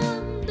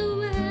from the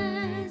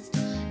west,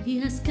 He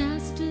has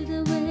casted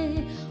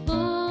away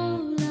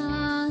all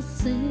our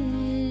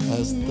sins.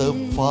 As the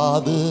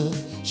Father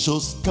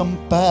shows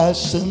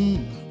compassion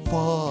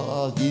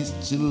for His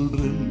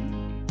children,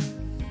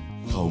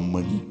 how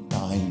many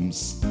times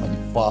my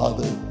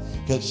Father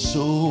has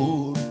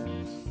shown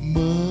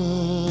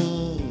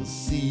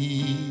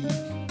mercy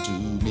to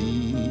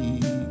me.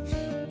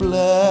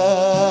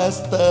 Bless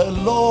the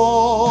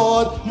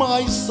Lord,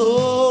 my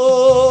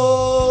soul.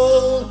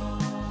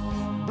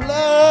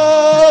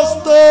 Bless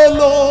the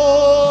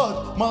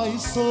Lord, my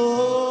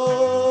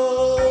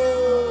soul.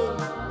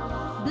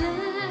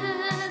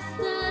 Bless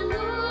the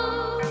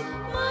Lord,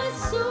 my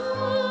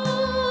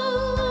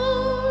soul.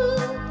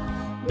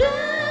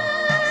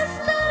 Bless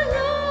the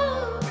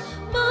Lord,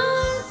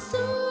 my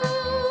soul.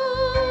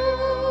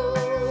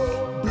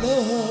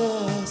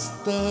 Bless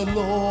the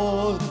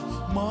Lord,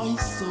 my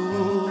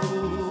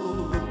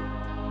soul,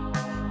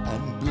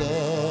 and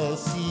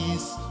bless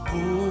His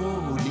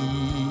holy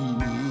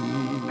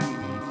name.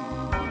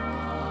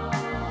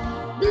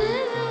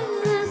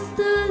 Bless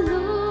the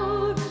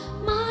Lord,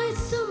 my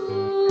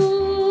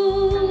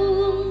soul,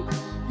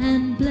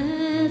 and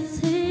bless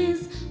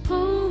His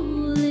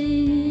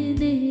holy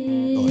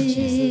name. Lord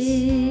Jesus,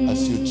 as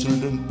your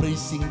children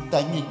praising,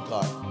 thanking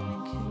God,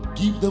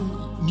 give them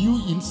new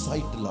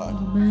insight, Lord,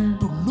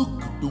 to look,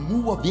 to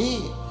move away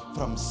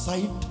from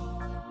sight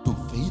to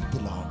faith,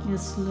 Lord.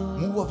 Yes, Lord.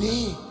 Move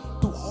away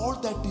to all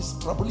that is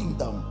troubling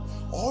them,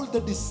 all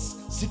that is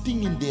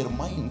sitting in their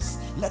minds.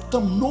 Let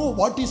them know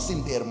what is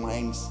in their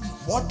minds,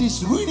 what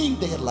is ruining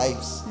their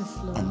lives, Yes,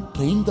 Lord. and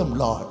train them,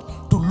 Lord,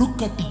 to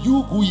look at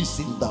you who is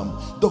in them,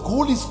 the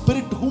Holy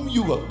Spirit whom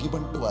you have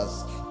given to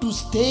us, to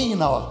stay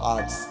in our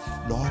hearts.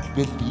 Lord,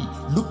 will we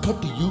look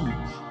at you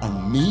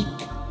and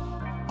make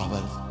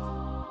our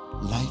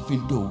life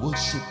into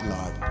worship,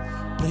 Lord,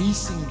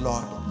 praising,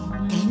 Lord,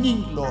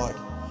 thanking, Lord,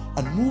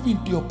 and move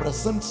into your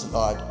presence,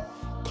 Lord.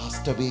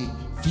 Cast away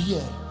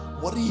fear,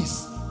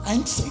 worries,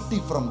 anxiety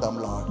from them,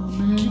 Lord.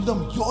 Give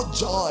them your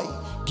joy,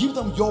 give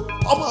them your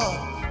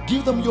power,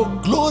 give them your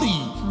glory,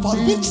 for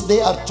which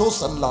they are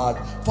chosen, Lord,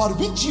 for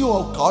which you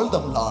have called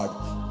them, Lord.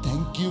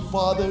 Thank you,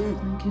 Father.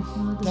 Thank you,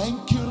 Father.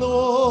 Thank you,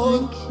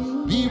 Lord. Thank you.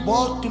 We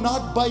walk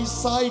not by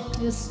sight,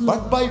 Yes, Lord.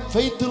 but by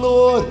faith,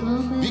 Lord.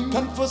 Amen. We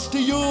confess to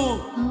you,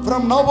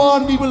 from now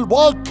on we will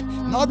walk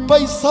not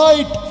by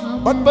sight,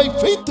 but by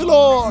faith,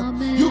 Lord.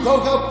 Amen. You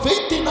have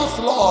faith in us,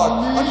 Lord,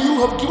 and you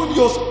have given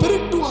your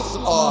Spirit to us,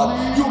 Lord.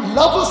 You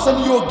love us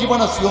and you have given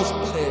us your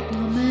Spirit.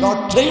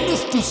 Lord, train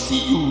us to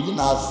see you in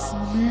us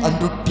and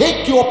to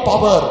take your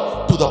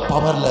power to the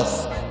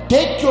powerless.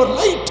 Take your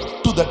light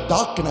to the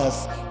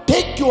darkness.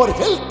 Take your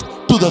health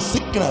to the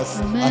sickness,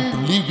 and to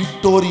live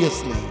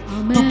victoriously.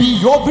 To be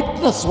your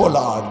witness, O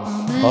Lord.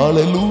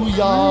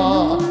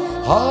 Hallelujah.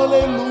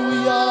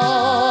 Hallelujah.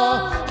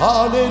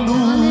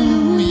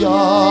 Hallelujah.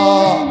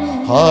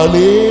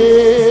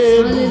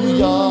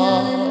 Hallelujah.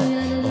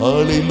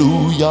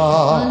 Hallelujah.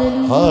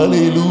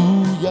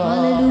 Hallelujah.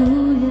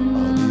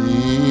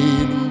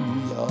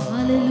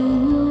 Hallelujah.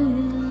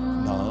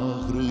 నా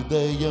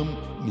హృదయం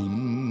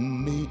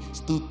నిన్నే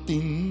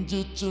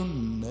స్తుతించుచున్నది,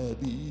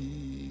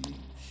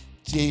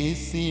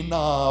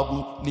 చేసినావు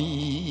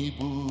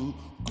నీవు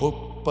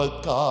గొప్ప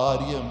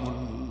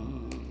కార్యములు.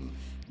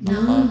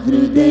 నా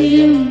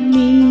హృదయం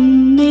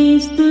నిన్నే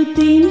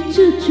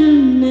స్తుతించుచున్నది,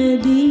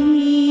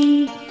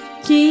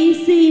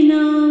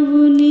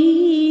 చేసినావు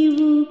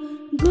నీవు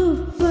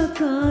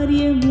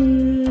కార్యము.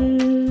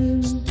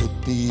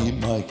 స్తుతి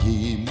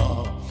మహిమా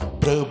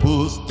ప్రభు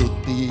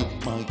స్తుతి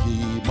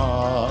మహిమా.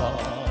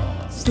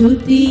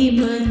 స్తుతి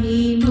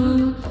మహిమా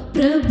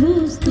ప్రభు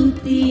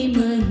స్తుతి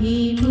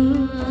మహిమా.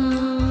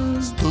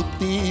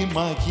 స్తుతి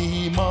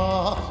మహిమా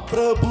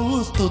ప్రభు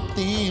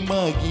స్తుతి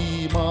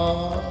మహిమా.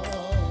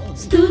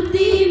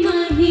 స్తుతి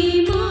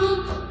మహిమా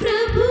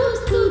ప్రభు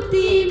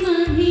స్తుతి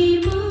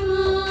మహిమా.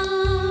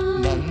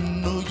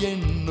 నన్ను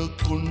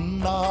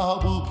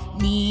ఎన్నుకున్నావు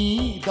నీ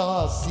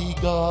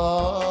దాసిగా.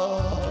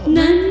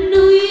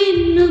 నన్ను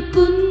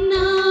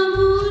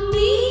ఎన్నుకున్నావు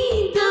నీ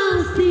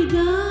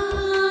దాసిగా.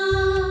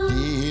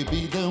 ఏ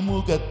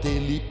విధముగా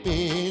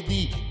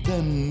తెలిపేది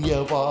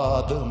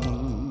ధన్యవాదము.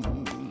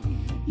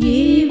 ఏ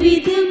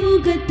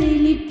విధముగా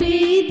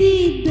తెలిపేది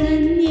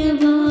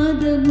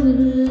ధన్యవాదము.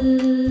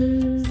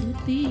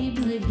 స్తుతి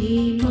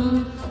మహిమా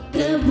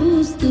ప్రభు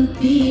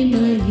స్తుతి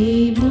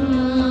మహిమా.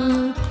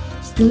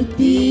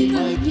 స్తుతి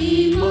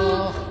మహిమా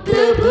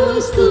ప్రభు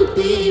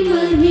స్తుతి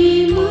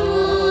మహిమా.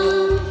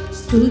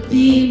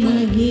 స్తుతి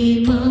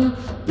మహిమా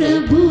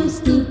ప్రభు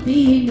స్తుతి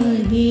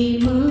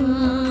మహిమా.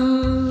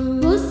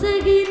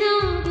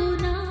 ఒసగినావు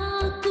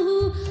నాకు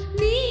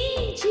నీ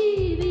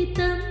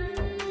జీవితం.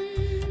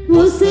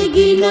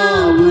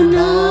 ఒసగినావు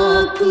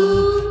నాకు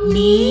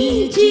నీ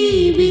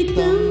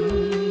జీవితం.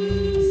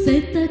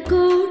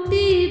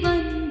 శతకోటి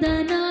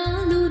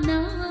వందనాలు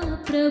నా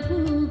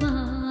ప్రభువా.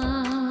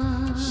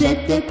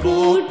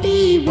 శతకోటి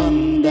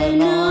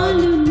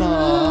వందనాలు నా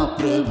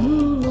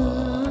ప్రభువా.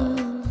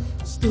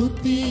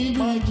 స్తుతి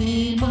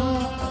మహిమా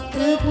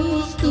ప్రభు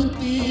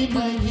స్తుతి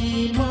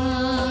మహిమా.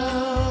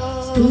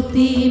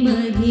 స్తుతి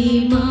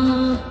మహిమా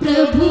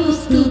ప్రభు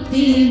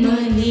స్తుతి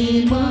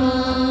మహిమా.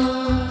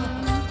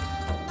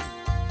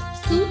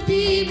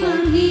 స్తుతి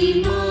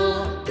మహిమా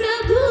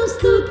ప్రభు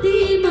స్తుతి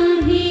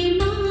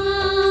మహిమా.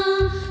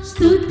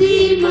 స్తుతి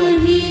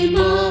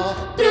మహిమా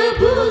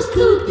ప్రభు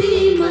స్తుతి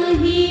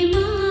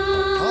మహిమా.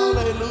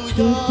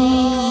 హల్లెలూయా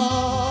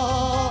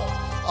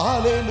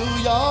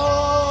హల్లెలూయా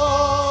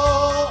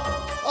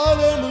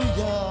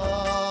హల్లెలూయా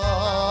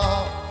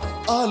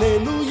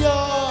హల్లెలూయా.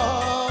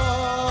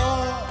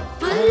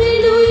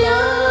 హల్లెలూయా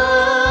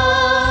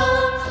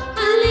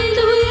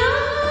హల్లెలూయా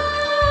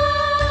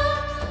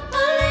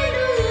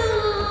హల్లెలూయా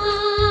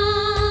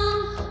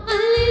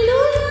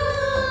హల్లెలూయా.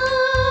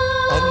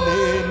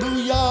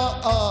 హల్లెలూయా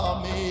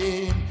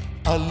ఆమేన్.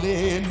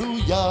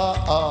 హల్లెలూయా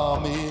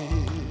ఆమేన్.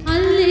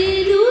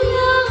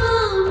 హల్లెలూయా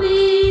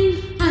ఆమేన్.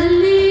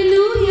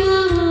 హల్లెలూయా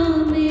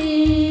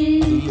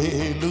ఆమేన్.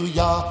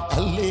 హల్లెలూయా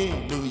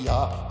హల్లెలూయా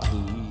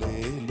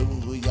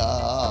హల్లెలూయా.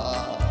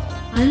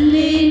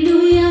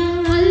 హల్లెలూయా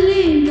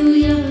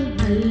హల్లెలూయా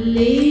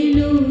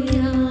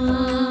హల్లెలూయా.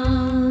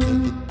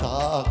 कहता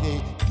है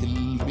दिल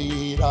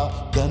मेरा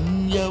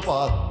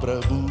धन्यवाद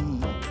प्रभु,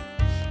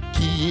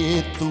 किए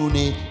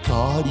तूने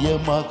कार्य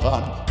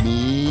महान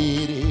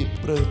मेरे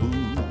प्रभु.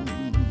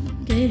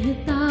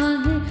 कहता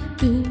है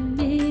तू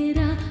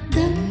मेरा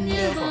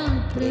धन्यवाद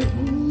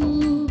प्रभु.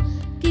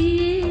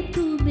 किए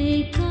तूने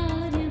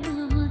कार्य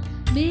महान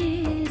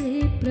मेरे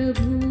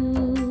प्रभु.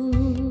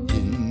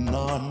 என்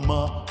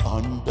ஆன்மா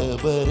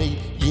ஆண்டவரை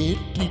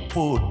ஏற்றி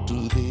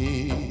போற்றுதே,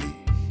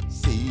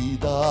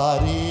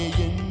 செய்தாரே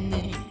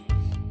என்னில்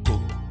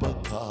கொப்ப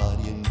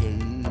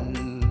காரியங்கள்.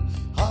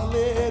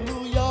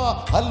 ஹல்லேலூயா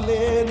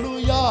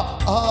ஹல்லேலூயா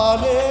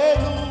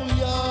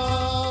ஹல்லேலூயா.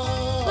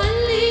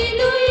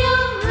 ஹல்லேலூயா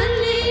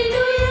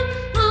ஹல்லேலூயா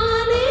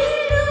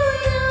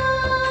ஹல்லேலூயா.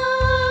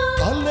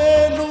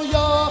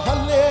 ஹல்லேலூயா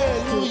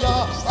ஹல்லேலூயா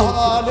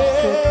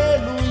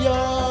ஹல்லேலூயா.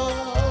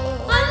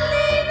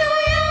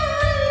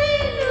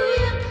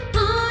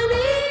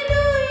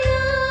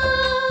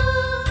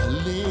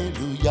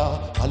 ஹல்லேலூயா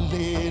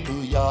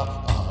ஹல்லேலூயா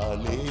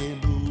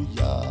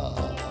ஹல்லேலூயா.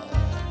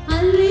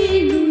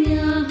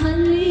 ஹல்லேலூயா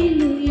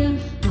ஹல்லேலூயா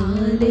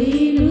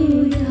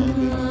ஹல்லேலூயா.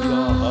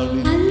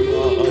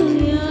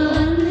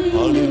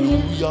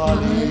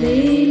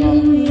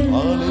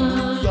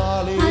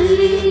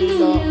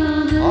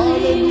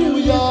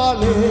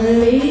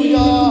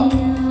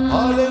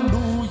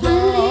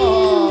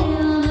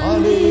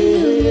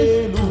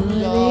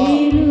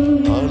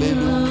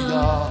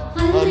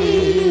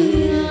 ஹல்லேலூயா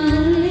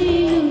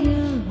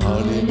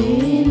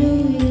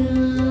ஹல்லேலூயா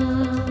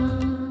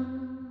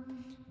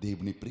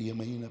దేవుని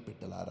ప్రియమైన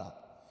బిడ్డలారా,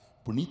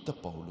 పునీత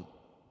పౌలు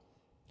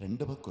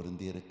 2వ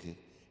కొరింథీయులకు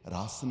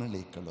రాసిన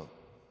లేఖలో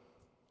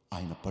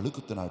ఆయన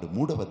పలుకుతున్నాడు.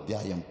 3వ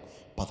అధ్యాయం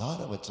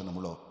 16వ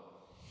వచనంలో,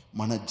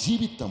 మన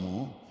జీవితము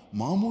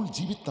మామూలు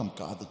జీవితం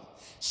కాదు,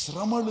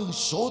 శ్రమలు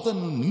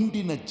శోధనలు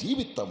నిండిన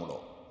జీవితంలో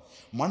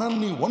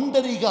మనల్ని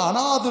ఒంటరిగా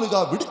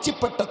అనాథులుగా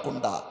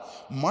విడిచిపెట్టకుండా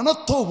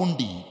మనతో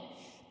ఉండి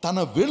తన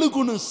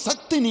వెలుగును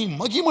శక్తిని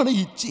మహిమను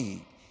ఇచ్చి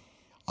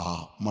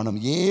మనం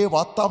ఏ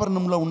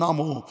వాతావరణంలో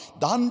ఉన్నామో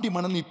దాన్ని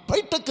మనల్ని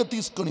బయటకు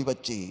తీసుకొని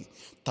వచ్చి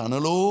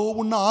తనలో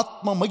ఉన్న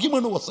ఆత్మ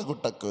మహిమను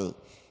వసగుట్టకు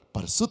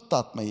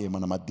పరిశుద్ధాత్మయే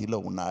మన మధ్యలో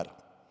ఉన్నారు.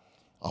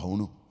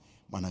 అవును,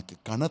 మనకు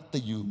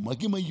ఘనతయు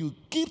మహిమయు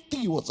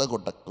కీర్తియు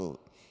వసగొట్టకు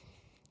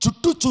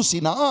చుట్టూ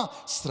చూసినా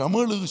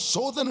శ్రమలు,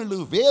 శోధనలు,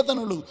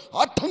 వేదనలు,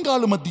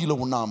 ఆటంకాల మధ్యలో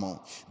ఉన్నాము.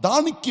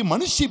 దానికి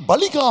మనిషి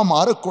బలిగా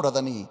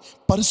మారకూడదని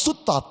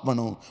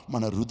పరిశుద్ధాత్మను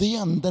మన హృదయ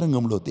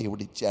అంతరంగంలో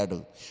దేవుడిచ్చాడు.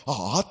 ఆ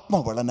ఆత్మ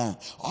వలన,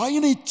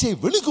 ఆయన ఇచ్చే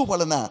వెలుగు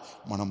వలన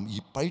మనం ఈ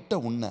బయట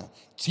ఉన్న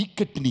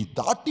చీకటిని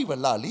దాటి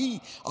వెళ్ళాలి.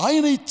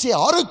 ఆయన ఇచ్చే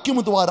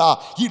ఆరోగ్యము ద్వారా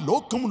ఈ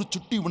లోకమును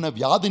చుట్టి ఉన్న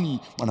వ్యాధిని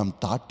మనం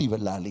దాటి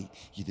వెళ్ళాలి.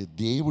 ఇది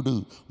దేవుడు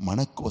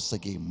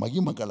మనకొసగే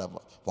మహిమగల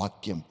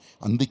వాక్యం.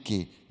 అందుకే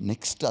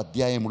నెక్స్ట్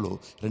అధ్యాయంలో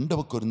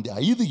 2 కొరింథీ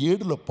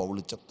 5:7 పౌలు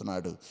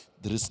చెప్తున్నాడు,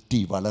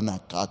 దృష్టి వలన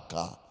కాక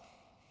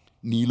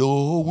నీలో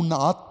ఉన్న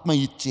ఆత్మ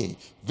ఇచ్చే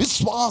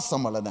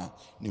విశ్వాసం వలన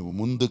నువ్వు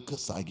ముందుకు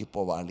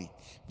సాగిపోవాలి.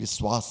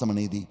 విశ్వాసం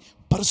అనేది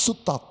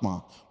పరిశుద్ధాత్మ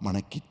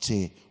మనకిచ్చే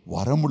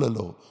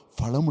వరములలో,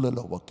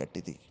 ఫలములలో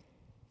ఒకటిది.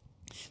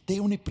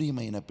 దేవుని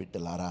ప్రియమైన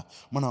బిడ్డలారా,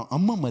 మన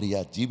అమ్మ మరియా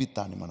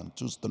జీవితాన్ని మనం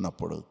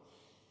చూస్తున్నప్పుడు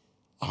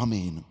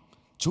ఆమెను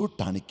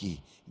చూడటానికి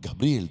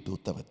గబ్రియేల్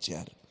దూత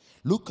వచ్చారు.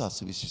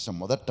 లూకాసు విశేషం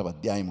 1వ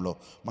అధ్యాయంలో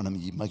మనం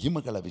ఈ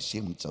మహిమగల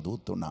విషయం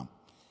చదువుతున్నాం.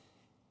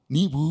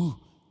 నీవు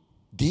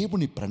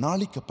దేవుని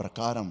ప్రణాళిక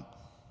ప్రకారం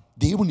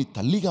దేవుని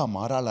తల్లిగా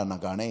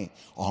మారాలనగానే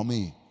ఆమె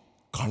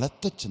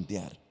కళత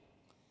చెందారు.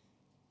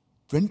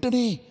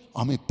 వెంటనే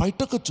ఆమె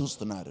బయటకు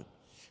చూస్తున్నారు.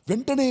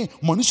 వెంటనే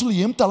మనుషులు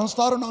ఏం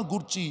తలంస్తారో నా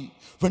గురించి,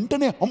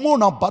 వెంటనే అమ్మో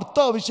నా భర్త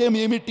విషయం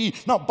ఏమిటి,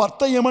 నా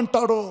భర్త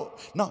ఏమంటాడో,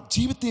 నా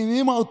జీవితం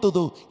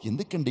ఏమవుతుందో.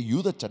 ఎందుకంటే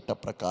యూద చట్ట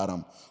ప్రకారం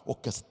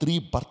ఒక స్త్రీ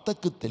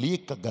భర్తకు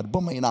తెలియక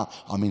గర్భమైన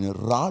ఆమెను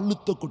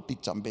రాళ్ళతో కొట్టి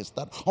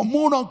చంపేస్తారు.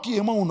 అమ్మో నాకు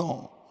ఏమవునో,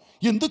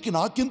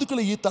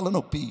 నాకెందుకులే ఈ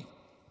తలనొప్పి,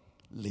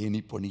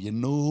 లేనిపోని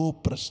ఎన్నో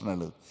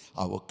ప్రశ్నలు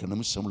ఆ ఒక్క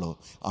నిమిషంలో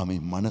ఆమె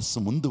మనస్సు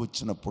ముందు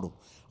వచ్చినప్పుడు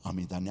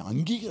ఆమె దాన్ని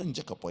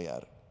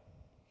అంగీకరించకపోయారు.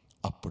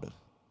 అప్పుడు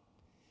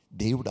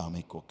దేవుడు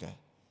ఆమెకు ఒక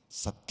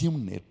సత్యం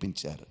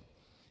నేర్పించారు.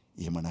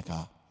 ఏమనగా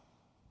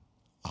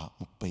ఆ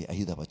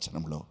 35వ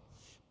వచనంలో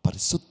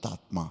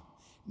పరిశుద్ధాత్మ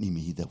నీ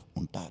మీద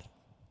ఉంటారు.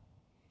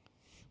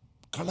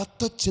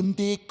 కళత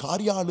చెందే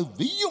కార్యాలు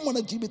 1000 మన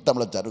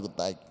జీవితంలో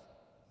జరుగుతాయి.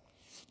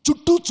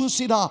 చుట్టూ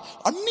చూసినా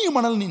అన్నీ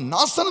మనల్ని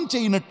నాశనం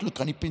చేయనట్లు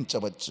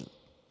కనిపించవచ్చు,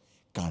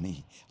 కానీ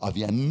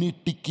అవి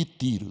అన్నిటికీ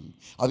తీరు,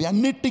 అవి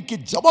అన్నిటికీ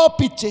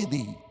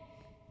జవాబిచ్చేది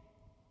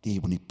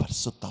దేవుని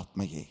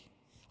పరిశుద్ధాత్మయే.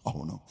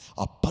 అవును,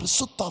 ఆ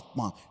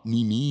పరిశుద్ధాత్మ నీ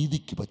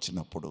మీదికి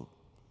వచ్చినప్పుడు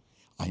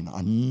ఆయన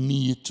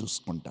అన్నీ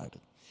చూసుకుంటాడు.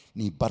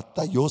 నీ భర్త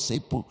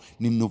యోసేపు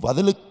నిన్ను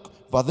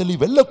వదిలి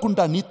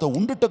వెళ్ళకుండా నీతో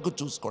ఉండుటకు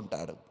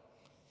చూసుకుంటాడు.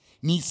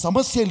 నీ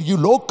సమస్యలు, ఈ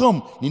లోకం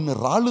నిన్ను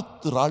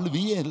రాళ్ళు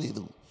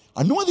వేయలేదు,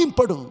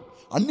 అనుమతింపడు,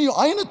 అన్నీ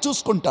ఆయన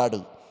చూసుకుంటాడు.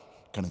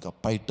 కనుక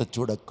బయట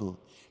చూడకు,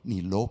 నీ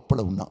లోపల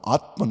ఉన్న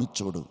ఆత్మను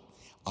చూడు,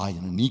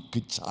 ఆయన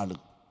నీకు చాలు.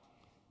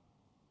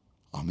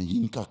 ఆమె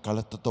ఇంకా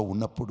కలతతో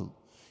ఉన్నప్పుడు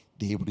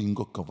దేవుడు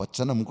ఇంకొక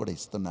వచనం కూడా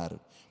ఇస్తున్నారు.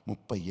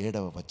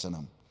 37వ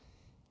వచనం,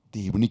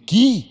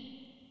 దేవునికి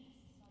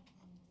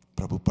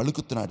ప్రభు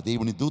పలుకుతున్నాడు,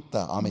 దేవుని దూత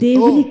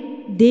ఆమెతో,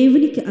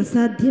 దేవునికి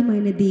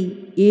అసాధ్యమైనది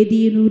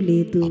ఏదీనూ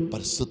లేదు. ఆ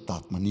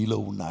పరిశుద్ధాత్మ నీలో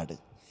ఉన్నాడు.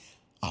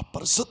 ఆ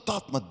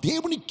పరిశుద్ధాత్మ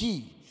దేవునికి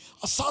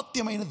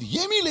అసాధ్యమైనది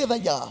ఏమీ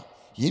లేదయ్యా,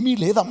 ఏమీ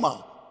లేదమ్మా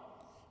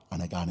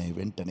అనగానే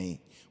వెంటనే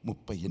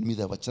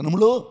 38వ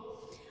వచనంలో,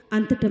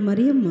 అంతట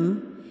మరియమ్మ,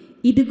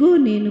 ఇదిగో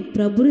నేను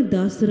ప్రభుని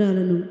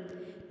దాసురాలను,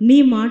 నీ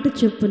మాట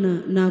చొప్పున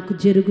నాకు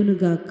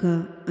జరుగునుగాక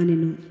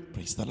అనెను.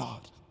 Praise the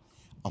lord.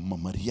 అమ్మ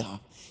మరియా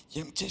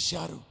ఏం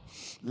చేశారు?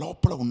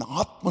 లోపల ఉన్న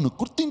ఆత్మను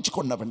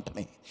గుర్తించుకున్న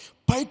వెంటనే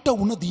బయట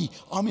ఉన్నది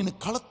ఆమెను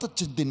కలత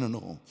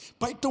చెందినను,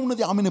 బయట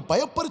ఉన్నది ఆమెను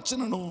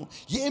భయపరిచినను,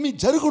 ఏమి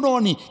జరుగునో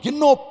అని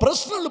ఎన్నో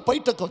ప్రశ్నలు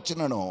బయటకు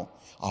వచ్చినను,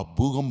 ఆ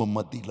భూకంపం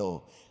మధ్యలో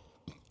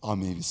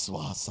ఆమె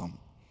విశ్వాసం,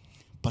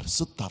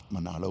 పరిశుద్ధాత్మ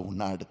నాలో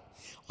ఉన్నాడు,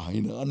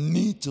 ఆయన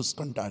అన్నీ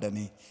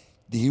చూసుకుంటాడని,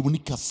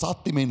 దేవునికి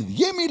అసాధ్యమైనది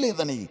ఏమీ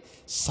లేదని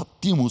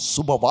సత్యము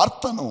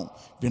శుభవార్తను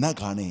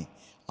వినగానే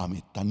ఆమె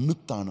తన్ను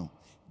తాను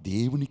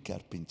దేవునికి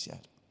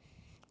అర్పించారు.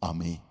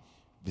 ఆమె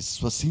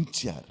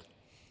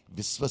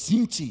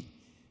విశ్వసించి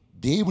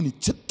దేవుని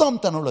చిత్తం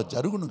తనలో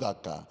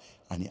జరుగునుగాక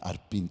అని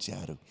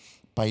అర్పించారు.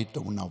 బయట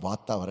ఉన్న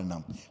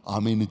వాతావరణం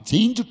ఆమెను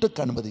జయించుటకు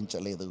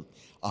అనుమతించలేదు.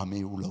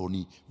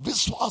 ఆమెలోని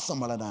విశ్వాసం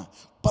వలన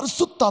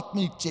పరిశుద్ధాత్మ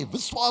ఇచ్చే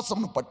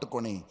విశ్వాసమును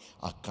పట్టుకొని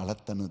ఆ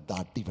కలతను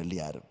దాటి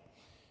వెళ్ళారు.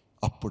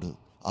 అప్పుడు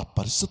ఆ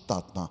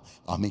పరిశుద్ధాత్మ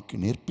ఆమెకు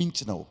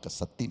నేర్పించిన ఒక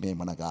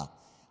సత్యమేమనగా,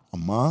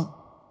 అమ్మా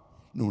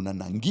నువ్వు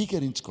నన్ను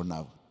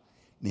అంగీకరించుకున్నావు,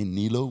 నేను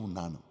నీలో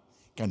ఉన్నాను,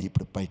 కానీ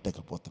ఇప్పుడు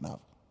బయటకు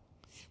పోతున్నావు.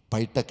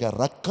 బయటకు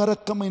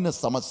రకరకమైన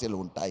సమస్యలు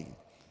ఉంటాయి.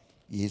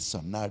 యేసు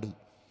అన్నాడు,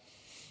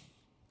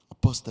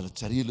 అపోస్తల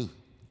చర్యలు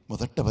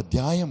 1వ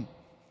అధ్యాయం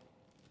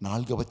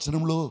 4వ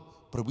వచనంలో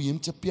ప్రభు ఏం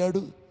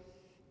చెప్పాడు?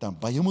 తన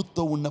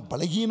భయముతో ఉన్న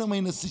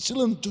బలహీనమైన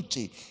శిష్యులను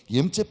చూచి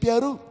ఏం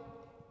చెప్పారు?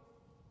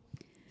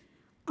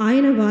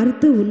 ఆయన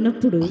వారితో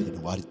ఉన్నప్పుడు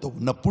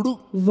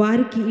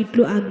వారికి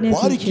ఇట్లు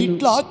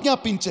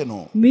ఆజ్ఞాపించెను,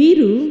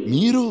 మీరు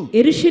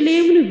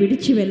యెరూషలేమును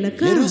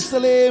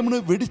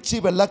విడిచి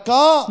వెళ్ళక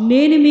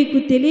నేను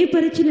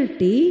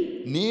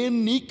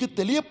మీకు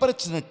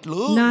తెలియపరచినట్లు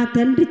నా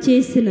తండ్రి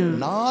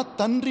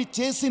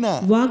చేసిన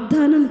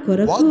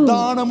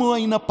వాగ్దానము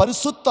అయిన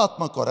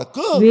పరిశుద్ధాత్మ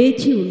కొరకు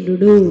వేచి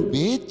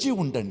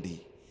ఉండండి.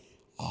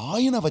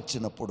 ఆయన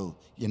వచ్చినప్పుడు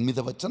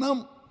 8వ వచనం,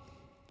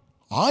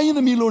 ఆయన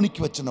మీలోనికి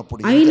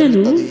వచ్చినప్పుడు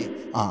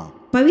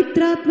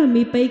పవిత్రాత్మ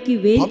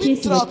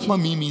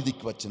మీ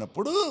మీదికి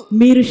వచ్చినప్పుడు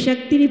మీరు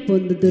శక్తిని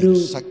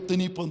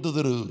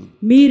పొందుదురు.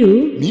 మీరు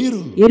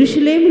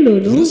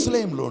యెరూషలేములోను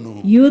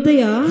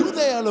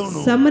యూదయలోను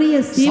సమరయ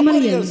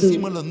సీమలందు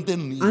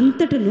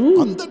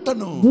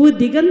అంతటను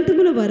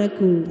భూదిగంతముల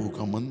వరకు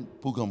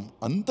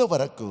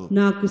అంతవరకు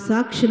నాకు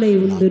సాక్షులై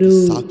ఉందురు.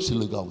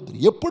 సాక్షులుగా ఉందురు.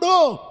 ఎప్పుడో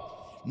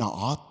నా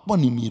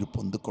ఆత్మని మీరు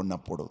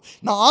పొందుకున్నప్పుడు.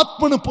 నా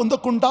ఆత్మను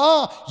పొందకుండా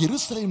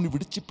యెరూషలేమును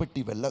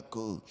విడిచిపెట్టి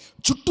వెళ్ళకు.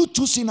 చుట్టూ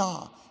చూసినా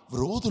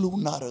విరోధులు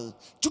ఉన్నారు,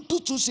 చుట్టూ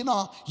చూసినా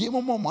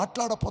ఏమేమో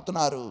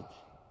మాట్లాడపోతున్నారు.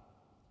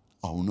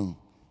 అవును,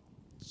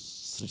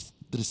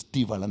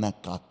 దృష్టి వలన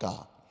కాక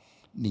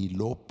నీ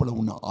లోపల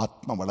ఉన్న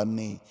ఆత్మ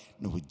వలనే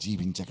నువ్వు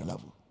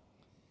జీవించగలవు.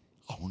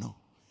 అవును,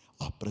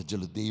 ఆ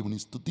ప్రజలు దేవుని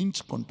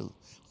స్తుతించుకుంటూ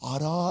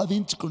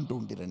ఆరాధించుకుంటూ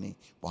ఉండిరని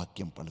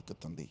వాక్యం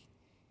పలుకుతుంది.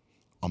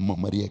 అమ్మ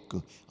మరియకు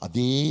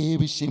అదే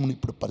విషయం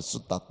ఇప్పుడు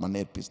పరిశుద్ధాత్మ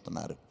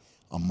నేర్పిస్తున్నారు.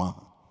 అమ్మ,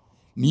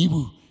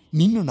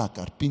 నిన్ను నాకు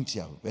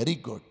అర్పించావు, వెరీ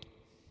గుడ్.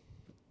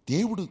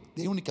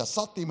 దేవునికి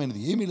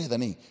అసాధ్యమైనది ఏమీ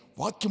లేదని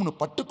వాక్యమును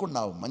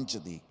పట్టుకున్నావు,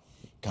 మంచిది.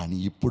 కానీ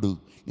ఇప్పుడు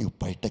నువ్వు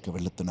బయటకు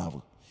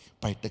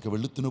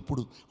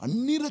వెళుతున్నప్పుడు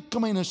అన్ని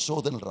రకమైన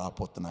శోధనలు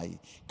రాపోతున్నాయి.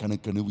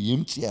 కనుక నువ్వు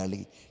ఏం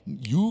చేయాలి?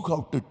 You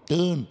have to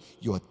turn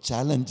your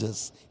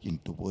challenges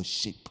into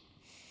worship.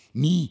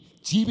 నీ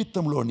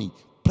జీవితంలోని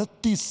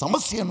ప్రతి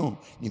సమస్యను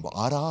నీవు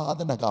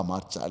ఆరాధనగా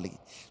మార్చాలి,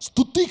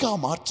 స్తుతిగా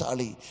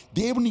మార్చాలి,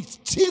 దేవుని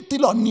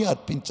చేతిలో అన్నీ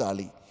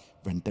అర్పించాలి.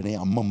 వెంటనే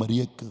అమ్మ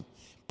మరియకు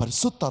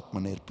పరిశుద్ధాత్మ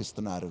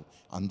నేర్పిస్తున్నారు.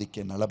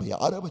 అందుకే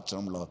 46వ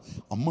వచనంలో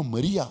అమ్మ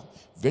మరియ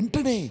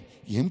వెంటనే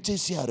ఏం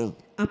చేశారు?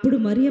 అప్పుడు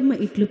మరియమ్మ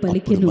ఇట్లు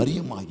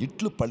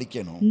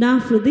పలికెను, నా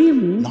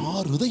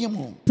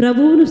హృదయము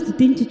ప్రభువును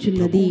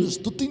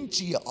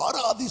స్తుతించి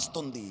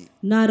ఆరాధిస్తుంది.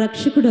 నా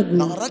రక్షకుడగు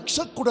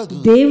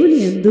దేవుని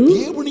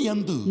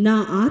యందు నా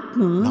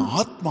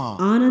ఆత్మ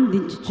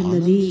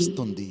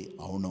ఆనందించుచున్నది.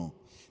 అవును,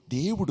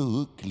 దేవుడు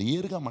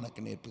క్లియర్గా మనకు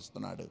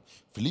నేర్పిస్తున్నాడు.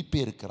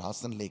 ఫిలిప్పీయులకు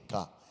రాసిన లేఖ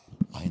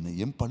ఆయన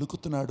ఏం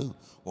పలుకుతున్నాడు?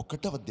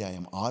 1వ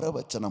అధ్యాయం 6వ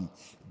వచనం,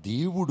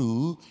 దేవుడు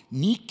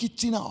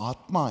నీకిచ్చిన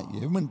ఆత్మ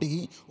ఏమండి?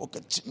 ఒక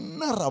చిన్న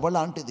రవ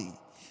లాంటిది.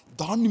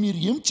 దాన్ని మీరు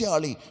ఏం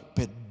చేయాలి?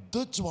 పెద్ద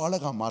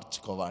జ్వాలగా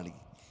మార్చుకోవాలి.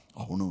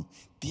 అవును,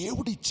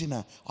 దేవుడిచ్చిన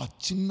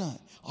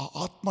ఆ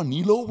ఆత్మ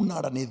నీలో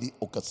ఉన్నాడనేది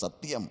ఒక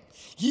సత్యం.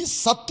 ఈ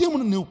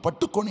సత్యమును నువ్వు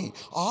పట్టుకొని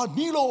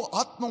నీలో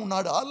ఆత్మ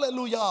ఉన్నాడు,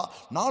 హల్లెలూయా,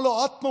 నాలో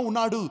ఆత్మ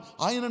ఉన్నాడు,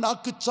 ఆయన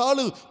నాకు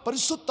చాలు,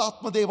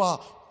 పరిశుద్ధాత్మదేవా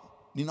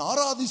నేను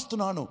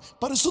ఆరాధిస్తున్నాను,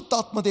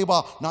 పరిశుద్ధాత్మదేవా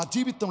నా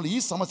జీవితంలో ఈ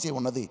సమస్య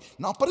ఉన్నది,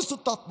 నా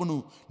పరిశుద్ధాత్మను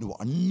నువ్వు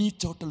అన్ని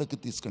చోట్లకు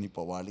తీసుకొని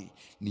పోవాలి.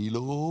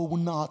 నీలో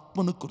ఉన్న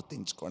ఆత్మను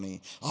గుర్తించుకొని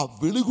ఆ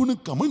వెలుగును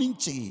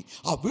గమనించి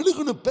ఆ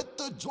వెలుగును పెద్ద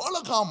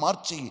జ్వాలగా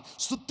మార్చి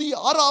స్తుతి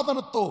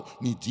ఆరాధనతో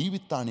నీ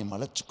జీవితాన్ని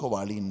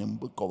మలచుకోవాలి,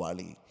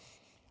 నింపుకోవాలి.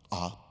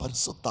 ఆ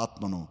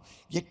పరిశుద్ధాత్మను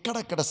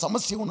ఎక్కడెక్కడ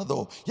సమస్య ఉన్నదో,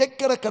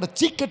 ఎక్కడెక్కడ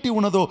చీకటి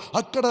ఉన్నదో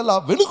అక్కడలా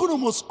వెలుగును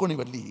మోసుకొని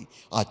వెళ్ళి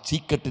ఆ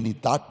చీకటిని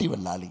దాటి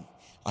వెళ్ళాలి.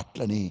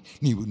 అట్లనే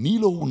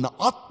నీలో ఉన్న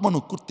ఆత్మను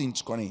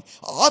గుర్తించుకొని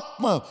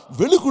ఆత్మ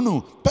వెలుగును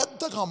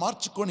పెద్దగా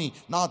మార్చుకొని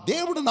నా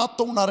దేవుడు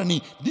నాతో ఉన్నారని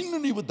నిన్ను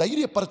నీవు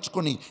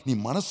ధైర్యపరచుకొని, నీ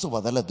మనస్సు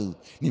వదలదు.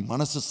 నీ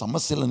మనస్సు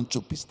సమస్యలను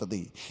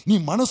చూపిస్తుంది, నీ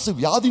మనస్సు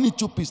వ్యాధిని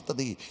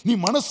చూపిస్తుంది, నీ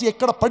మనస్సు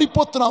ఎక్కడ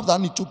పడిపోతున్నావు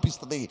దాన్ని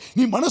చూపిస్తుంది,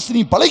 నీ మనస్సు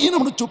నీ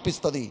బలహీనమును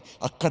చూపిస్తుంది.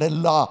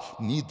 అక్కడెల్లా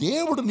నీ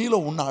దేవుడు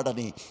నీలో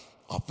ఉన్నాడని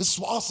ఆ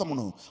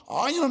విశ్వాసమును,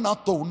 ఆయన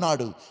నాతో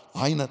ఉన్నాడు,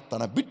 ఆయన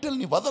తన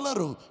బిడ్డల్ని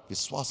వదలరు.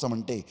 విశ్వాసం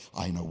అంటే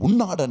ఆయన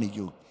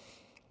ఉన్నాడనియు,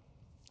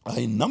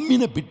 ఆయన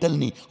నమ్మిన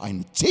బిడ్డల్ని ఆయన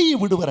చేయి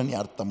విడువరని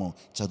అర్థము.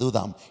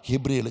 చదువుదాం,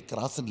 హెబ్రీయులకు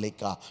రాసిన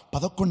లేఖ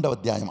 11వ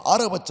అధ్యాయం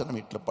 6వ వచనం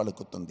ఇట్లా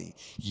పలుకుతుంది.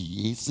 ఈ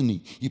యేసుని,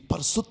 ఈ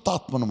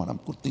పరిశుద్ధాత్మను మనం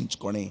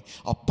గుర్తించుకొని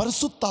ఆ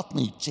పరిశుద్ధాత్మ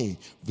ఇచ్చే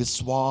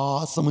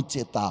విశ్వాసము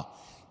చేత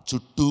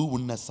చుట్టూ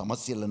ఉన్న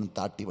సమస్యలను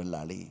దాటి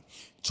వెళ్ళాలి.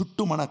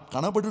 చుట్టూ మన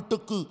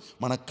కనబడుటకు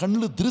మన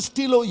కళ్ళు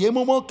దృష్టిలో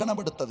ఏమేమో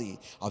కనబడుతుంది.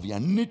 అవి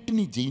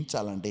అన్నిటినీ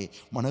జయించాలంటే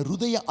మన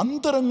హృదయ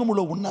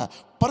అంతరంగములో ఉన్న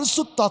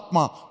పరిశుద్ధాత్మ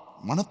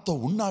మనతో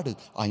ఉన్నాడు,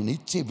 ఆయన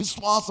ఇచ్చే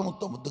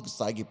విశ్వాసంతో ముందుకు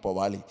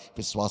సాగిపోవాలి.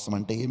 విశ్వాసం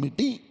అంటే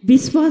ఏమిటి?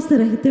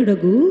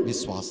 విశ్వాసరహితుడగు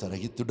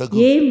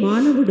ఏ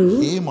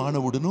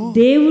మానవుడును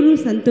దేవుని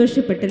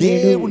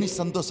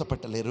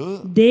సంతోషపెట్టలేరు.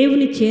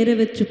 దేవుని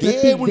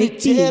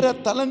చేర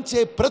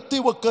తలంచే ప్రతి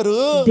ఒక్కరు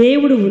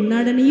దేవుడు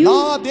ఉన్నాడనియు, నా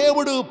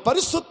దేవుడు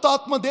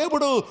పరిశుద్ధాత్మ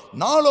దేవుడు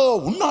నాలో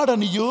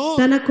ఉన్నాడనియు,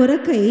 తన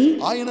కొరకై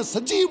ఆయన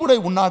సజీవుడై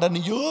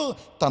ఉన్నాడనియు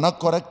తన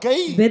కొరకై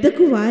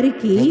వెదకు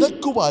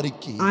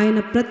వారికి ఆయన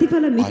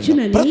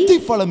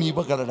ప్రతిఫలం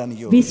ఇవ్వగలడని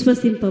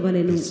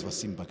విశ్వసింపవలెను.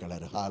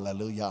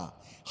 హల్లెలూయా,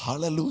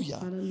 హల్లెలూయా.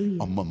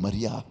 అమ్మ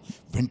మరియా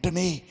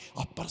వెంటనే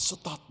ఆ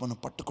పరిశుద్ధాత్మను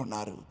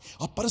పట్టుకున్నారు.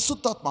 ఆ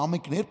పరిశుద్ధాత్మ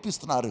ఆమెకి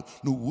నేర్పిస్తున్నారు,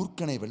 నువ్వు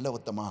ఊరికనే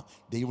వెళ్ళవద్దమ్మా,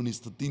 దేవుని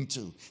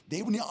స్తుతించు,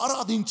 దేవుని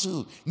ఆరాధించు,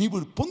 నీవు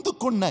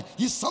పొందుకున్న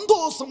ఈ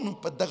సంతోషమును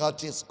పెద్దగా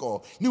చేసుకో,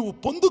 నువ్వు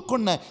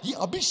పొందుకున్న ఈ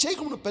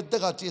అభిషేకమును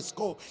పెద్దగా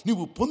చేసుకో,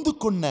 నువ్వు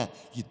పొందుకున్న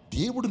ఈ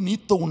దేవుడు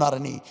నీతో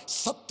ఉన్నారని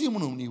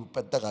సత్యమును నీవు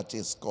పెద్దగా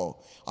చేసుకో,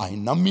 ఆయన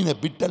నమ్మిన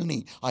బిడ్డల్ని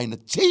ఆయన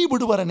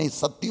చేయబడువరనే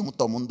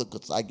సత్యముతో ముందుకు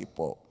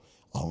సాగిపో.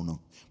 అవును,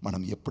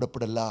 మనం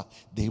ఎప్పుడప్పుడల్లా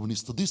దేవుని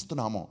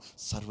స్తుతిస్తున్నామో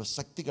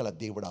సర్వశక్తి గల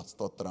దేవుడా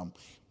స్తోత్రం,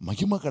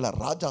 మహిమగల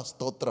రాజా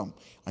స్తోత్రం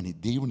అని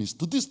దేవుని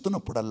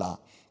స్తుతిస్తున్నప్పుడల్లా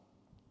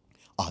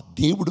ఆ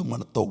దేవుడు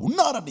మనతో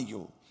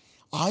ఉన్నారనియు,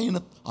 ఆయన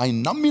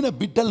నమ్మిన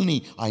బిడ్డల్ని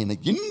ఆయన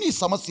ఎన్ని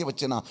సమస్య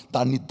వచ్చినా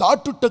దాన్ని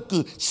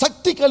దాటుటకు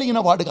శక్తి కలిగిన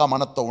వాడుగా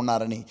మనతో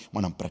ఉన్నారని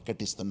మనం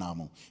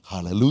ప్రకటిస్తున్నాము.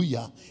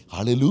 హల్లెలూయా,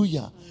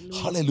 హల్లెలూయా,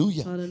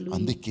 హల్లెలూయా.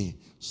 అందుకే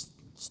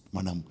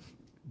మనం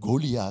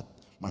గోలియాత్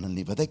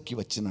మనల్ని వెదక్కి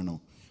వచ్చినను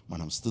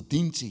మనం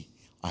స్తుతించి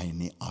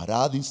ఆయన్ని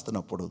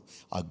ఆరాధిస్తున్నప్పుడు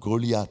ఆ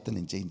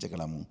గోలియాతుని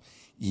జయించగలము.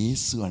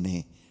 యేసు అనే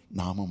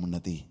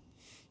నామమున్నది,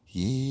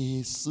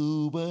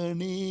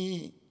 యేసువనే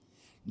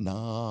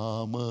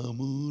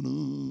నామమును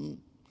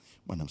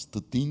మనం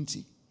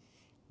స్తుతించి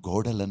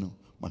గోడలను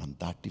మనం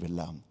దాటి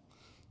వెళ్ళాం,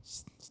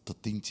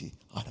 స్తుతించి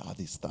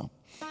ఆరాధిస్తాం.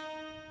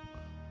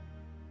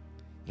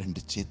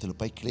 రెండు చేతులు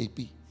పైకి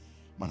లేపి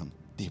మనం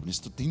దేవుని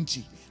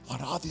స్తుతించి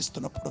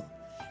ఆరాధిస్తున్నప్పుడు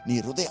నీ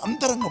హృదయ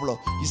అంతరంగంలో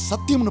ఈ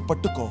సత్యమును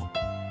పట్టుకో.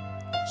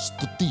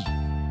 స్తుతి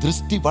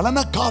దృష్టి వలన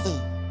కాదు,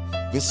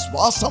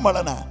 విశ్వాసం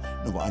వలన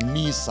నువ్వు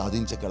అన్నీ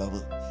సాధించగలవు.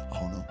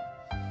 అవును,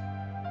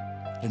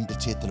 రెండు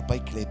చేతులు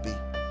పైకి లేపి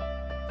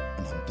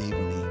మనం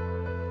దేవుని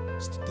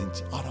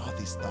స్తుతించి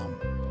ఆరాధిస్తాం.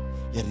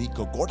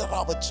 ఎరీకో గోడ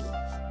రావచ్చు,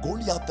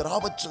 గోలియాతు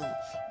రావచ్చు,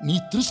 నీ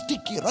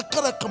దృష్టికి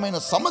రకరకమైన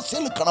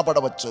సమస్యలు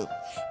కనబడవచ్చు.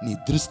 నీ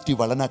దృష్టి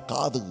వలన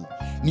కాదు,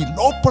 నీ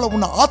లోపల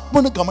ఉన్న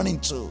ఆత్మను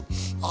గమనించు,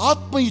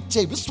 ఆత్మ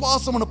ఇచ్చే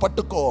విశ్వాసమును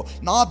పట్టుకో.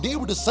 నా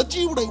దేవుడు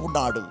సజీవుడై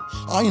ఉన్నాడు,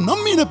 ఆయన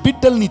నమ్మిన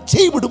బిడ్డల్ని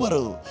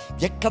చేయబడువరు.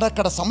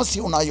 ఎక్కడెక్కడ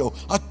సమస్య ఉన్నాయో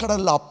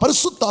అక్కడల్లా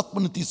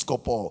పరిశుద్ధాత్మను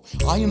తీసుకోపో,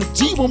 ఆయన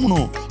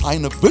జీవమును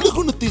ఆయన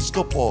వెలుగును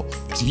తీసుకోపో,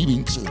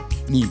 జీవించు.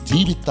 నీ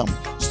జీవితం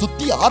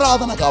స్తుతి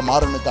ఆరాధనగా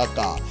మారును గాక.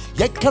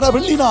 ఎక్కడ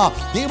వెళ్ళినా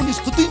దేవుని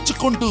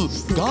స్తుతించుకుంటూ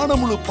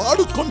గానములు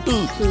పాడుకుంటూ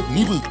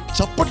నీవు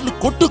చప్పట్లు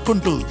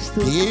కొట్టుకుంటూ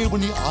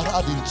దేవుని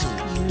ఆరాధించు,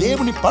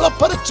 దేవుని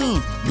బలపరచు.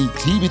 నీ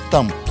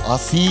జీవితం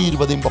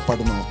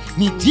ఆశీర్వదింపబడును.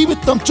 నీ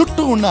జీవితం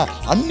చుట్టూ ఉన్న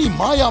అన్ని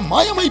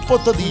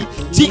మాయమైపోతుంది.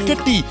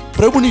 చీకటి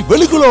ప్రభుని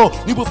వెలుగులో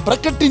నీవు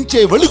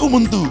ప్రకటించే వెలుగు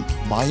ముందు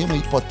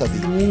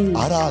మాయమైపోతుంది.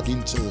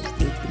 ఆరాధించు,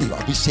 నీవు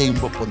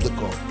అభిషేకం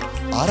పొందుకో.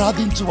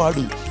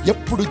 ఆరాధించువాడు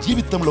ఎప్పుడు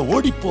జీవితంలో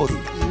ఓడిపోరు.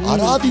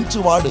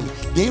 ఆరాధించువాడు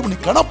దేవుని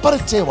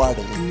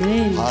కనపరచేవాడు.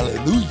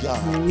 హల్లెలూయా,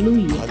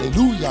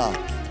 హల్లెలూయా.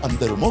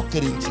 అందరూ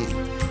మోకరించి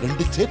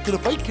రెండు చేతులు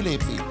పైకి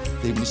లేపి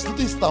దేవుని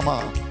స్తుతిస్తామా?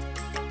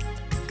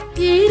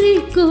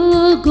 ఎరికో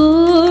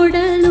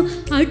గోడలు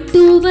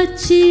అడ్డు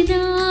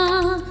వచ్చినా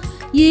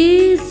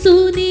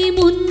యేసుని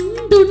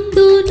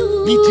ముందుండును.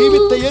 నీ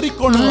జీవిత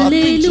ఎరికోను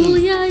అర్పించు.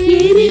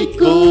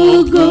 ఎరికో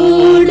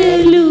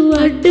గోడలు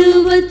అడ్డు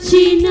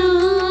వచ్చినా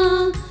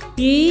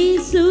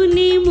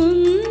యేసుని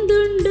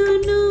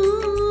ముందుండును.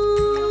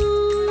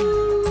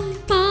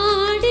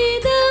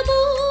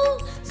 పాడెదము,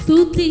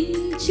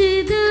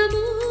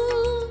 స్తుతించెదము,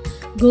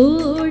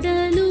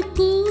 గోడలు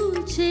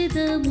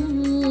కూల్చెదము.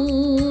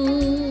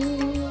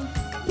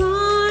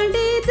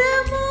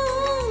 పాడెదము,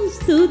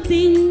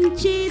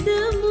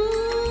 స్తుతించెదము,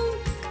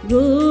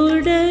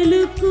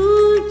 గోడలు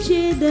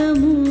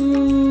కూల్చెదము.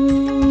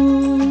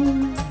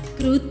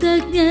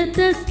 కృతజ్ఞత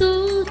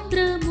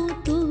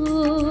స్తోత్రముతో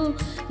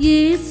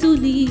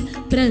యేసుని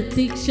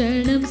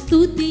ప్రతిక్షణం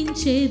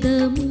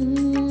స్తుతించెదము.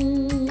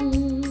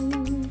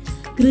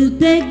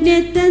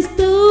 కృతజ్ఞత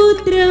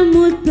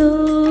స్తోత్రముతో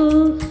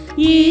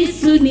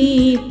యేసుని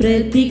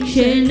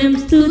ప్రతిక్షణం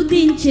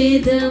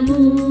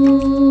స్తుతించెదము.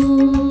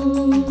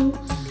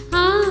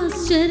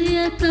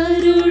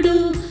 ఆశ్చర్యకరుడు,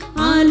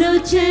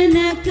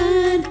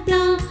 ఆలోచనకర్త,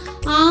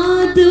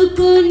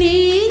 ఆదుకునే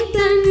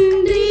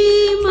తండ్రి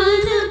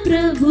మన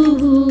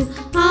ప్రభువు.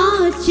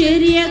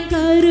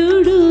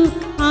 ఆశ్చర్యకరుడు,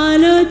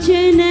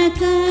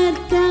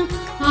 ఆలోచనకర్త,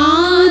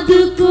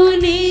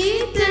 ఆదుకునే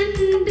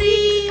తండ్రి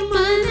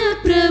మన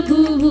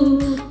ప్రభువు.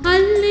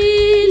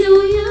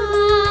 హల్లెలూయా,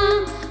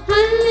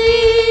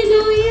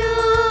 హల్లెలూయా,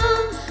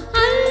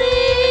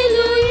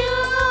 హల్లెలూయా,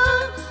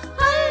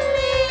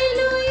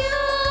 హల్లెలూయా,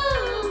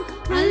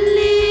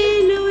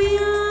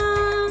 హల్లెలూయా,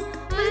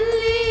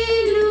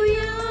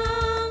 హల్లెలూయా,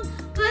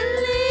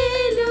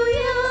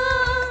 హల్లెలూయా,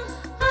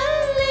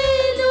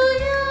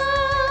 హల్లెలూయా,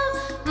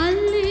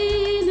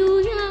 హల్లెలూయా,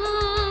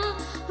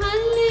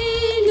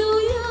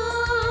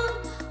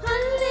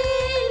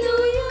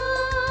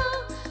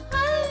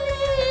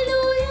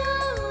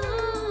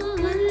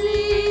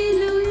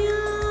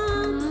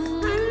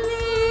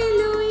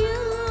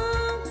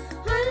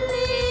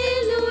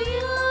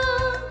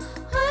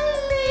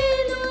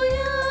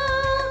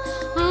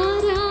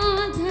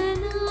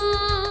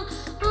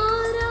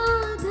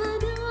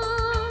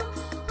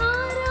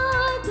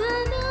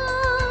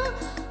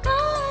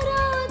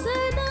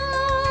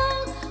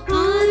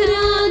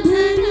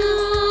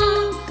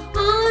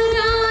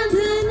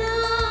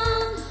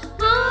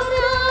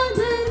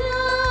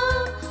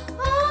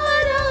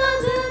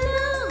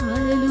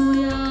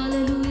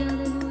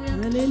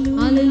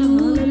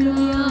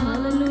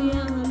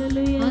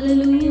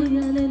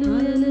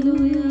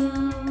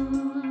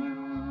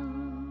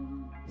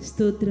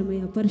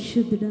 స్తోత్రమయ్యా.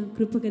 పరిశుద్ధుడా,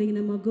 కృప కలిగిన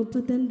మా గొప్ప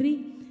తండ్రి,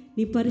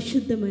 నీ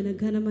పరిశుద్ధమైన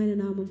ఘనమైన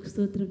నామకు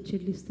స్తోత్రం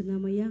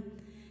చెల్లిస్తున్నామయ్యా.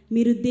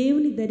 మీరు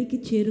దేవుని దరికి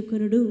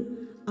చేరుకొనుడు,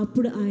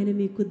 అప్పుడు ఆయన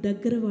మీకు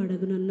దగ్గర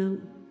వాడగునన్నావు.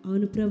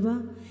 అవును ప్రభా,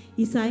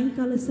 ఈ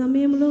సాయంకాల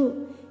సమయంలో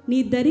నీ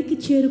దరికి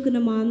చేరుకున్న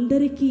మా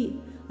అందరికీ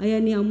అయా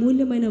నీ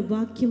అమూల్యమైన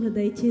వాక్యమును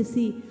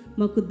దయచేసి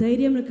మాకు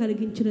ధైర్యం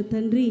కలిగించిన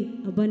తండ్రి,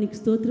 అబ్బా నీకు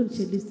స్తోత్రం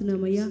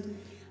చెల్లిస్తున్నామయ్యా.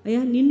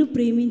 అయా నిన్ను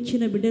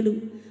ప్రేమించిన బిడ్డలు,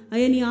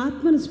 అయా నీ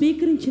ఆత్మను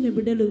స్వీకరించిన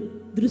బిడ్డలు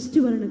దృష్టి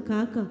వలన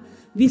కాక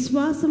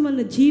విశ్వాసం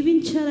వలన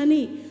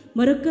జీవించాలని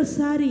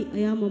మరొక్కసారి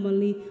అయా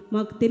మమ్మల్ని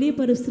మాకు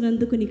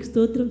తెలియపరుస్తున్నందుకు నీకు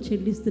స్తోత్రం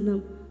చెల్లిస్తున్నాం.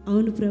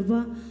 అవును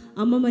ప్రభా,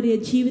 అమ్మ మరియ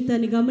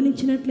జీవితాన్ని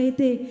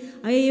గమనించినట్లయితే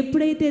అయ్యా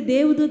ఎప్పుడైతే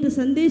దేవదూత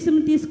సందేశం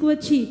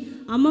తీసుకువచ్చి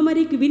అమ్మ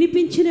మరియకి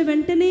వినిపించిన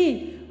వెంటనే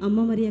అమ్మ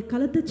మరియ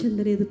కలత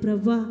చెందలేదు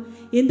ప్రభా.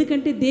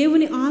 ఎందుకంటే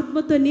దేవుని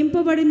ఆత్మతో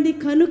నింపబడింది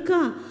కనుక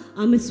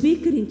ఆమె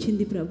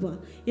స్వీకరించింది ప్రభా.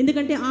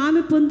 ఎందుకంటే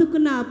ఆమె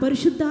పొందుకున్న ఆ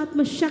పరిశుద్ధాత్మ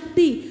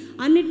శక్తి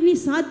అన్నిటినీ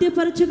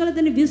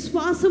సాధ్యపరచగలదని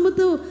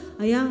విశ్వాసముతో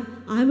అయా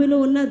ఆమెలో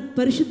ఉన్న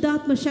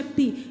పరిశుద్ధాత్మ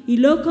శక్తి ఈ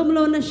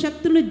లోకంలో ఉన్న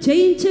శక్తులను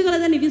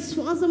జయించగలదని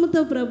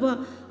విశ్వాసముతో ప్రభా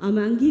ఆమె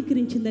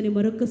అంగీకరించిందని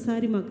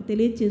మరొకసారి మాకు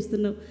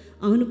తెలియజేస్తున్నాం.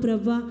 అవును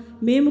ప్రభా,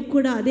 మేము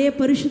కూడా అదే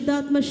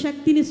పరిశుద్ధాత్మ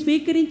శక్తిని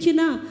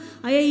స్వీకరించిన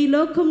అయా ఈ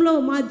లోకంలో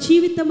మా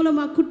జీవితంలో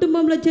మా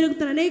కుటుంబంలో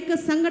జరుగుతున్న అనేక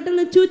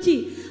సంఘటనలు చూచి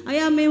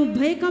అయా మేము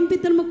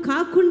భయకంపితము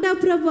కాకుండా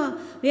ప్రభా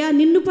అయా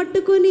నిన్ను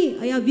పట్టుకొని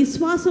అయా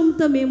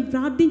విశ్వాసంతో మేము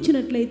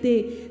ప్రార్థించినట్లయితే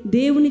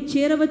దేవుని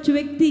చేరవచ్చు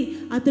వ్యక్తి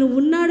అతను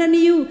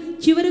ఉన్నాడనియు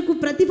చివరకు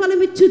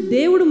ప్రతిఫలమిచ్చు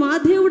దేవుడు మా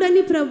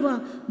దేవుడని ప్రభా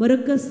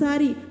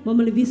మరొక్కసారి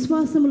మమ్మల్ని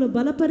విశ్వాసంలో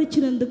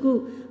బలపరిచినందుకు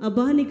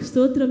అబ్బా నీకు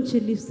స్తోత్రం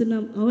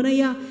చెల్లిస్తున్నాం.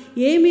 అవునయ్యా,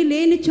 ఏమీ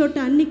లేని చోట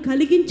అన్ని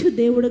కలిగించు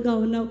దేవుడుగా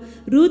ఉన్నావు.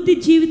 రూతి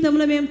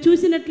జీవితంలో మేము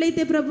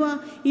చూసినట్లయితే ప్రభా,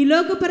 ఈ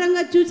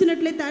లోకపరంగా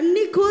చూసినట్లయితే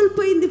అన్నీ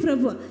కోల్పోయింది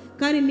ప్రభా.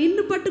 కానీ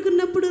నిన్ను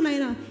పట్టుకున్నప్పుడు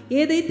నాయన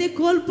ఏదైతే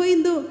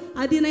కోల్పోయిందో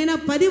అది నైనా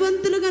 10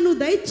 వంతులుగా నువ్వు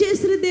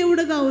దయచేసిన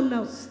దేవుడుగా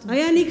ఉన్నావు.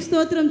 అయా నీకు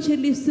స్తోత్రం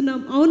చెల్లిస్తున్నాం.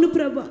 అవును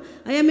ప్రభా,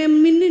 అయా మేము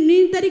నీ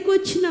దరికి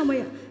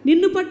వచ్చినామయ్యా,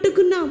 నిన్ను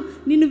పట్టుకున్నాం,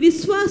 నిన్ను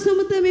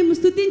విశ్వాసముతో మేము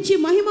స్తుతించి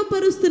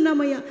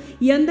మహిమపరుస్తున్నామయ్యా.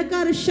 ఈ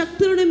అంధకార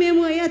శక్తులను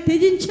మేము అయ్యా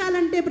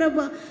త్యజించాలంటే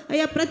ప్రభా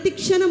అయ్యా ప్రతి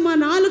క్షణం మా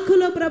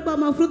నాలుకలో ప్రభా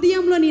మా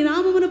హృదయంలో నీ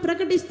నామమును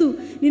ప్రకటిస్తూ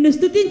నిన్ను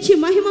స్తుతించి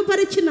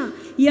మహిమపరిచిన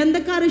ఈ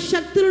అంధకార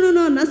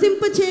శక్తులను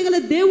నశింప చేయగల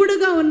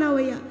దేవుడుగా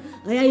ఉన్నావయ్యా.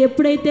 అయ్యా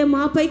ఎప్పుడైతే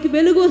మాపైకి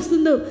వెలుగు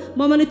వస్తుందో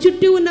మమ్మల్ని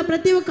చుట్టూ ఉన్న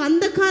ప్రతి ఒక్క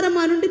అంధకారం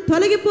మా నుండి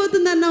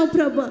తొలగిపోతుంది అన్నావు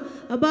ప్రభా.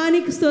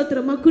 అబానికి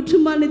స్తోత్రం. మా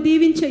కుటుంబాన్ని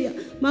దీవించయ్యా,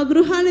 మా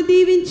గృహాన్ని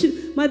దీవించు,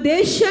 మా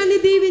దేశాన్ని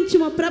దీవించు,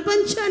 మా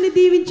ప్రపంచాన్ని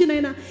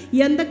దీవించునైనా ఈ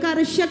అంధకార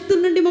శక్తుల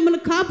నుండి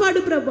మమ్మల్ని కాపాడు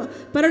ప్రభా.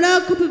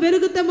 పరలోకపు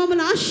వెలుగుతో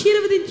మమ్మల్ని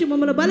ఆశీర్వదించు,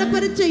 మమ్మల్ని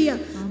బలపరచయ్యా.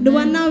 నువ్వు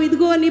అన్నావు,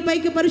 ఇదిగో నీ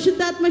పైకి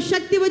పరిశుద్ధాత్మ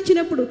శక్తి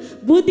వచ్చినప్పుడు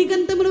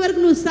భూతికంతముల వరకు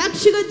నువ్వు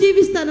సాక్షిగా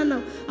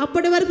జీవిస్తానన్నావు.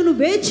 అప్పటి వరకు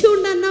నువ్వు వేచి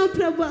ఉండన్నావు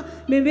ప్రభా.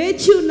 మేము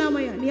వేచి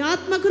ఉన్నామయ్యా, నీ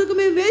ఆత్మ కొరకు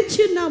మేము వేచి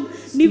ఉన్నాం.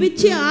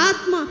 నీవిచ్చే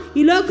ఆత్మ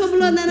ఈ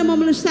లోకంలో నన్ను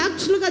మమ్మల్ని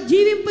సాక్షులుగా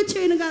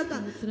జీవింపచేయను గాక,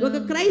 ఒక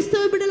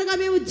క్రైస్తవ బిడ్డలుగా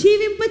మేము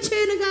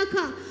జీవింపచేయను గాక.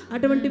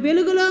 అటువంటి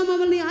వెలుగులో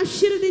మమ్మల్ని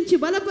ఆశీర్వదించి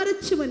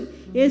బలపరచమని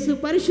యేసు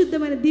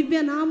పరిశుద్ధమైన దివ్య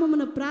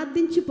నామమున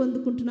ప్రార్థించి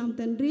పొందుకుంటున్నాం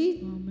తండ్రి.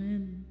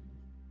 ఆమేన్.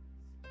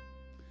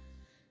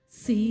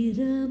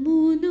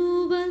 శిరమును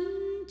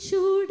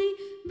వంచుడి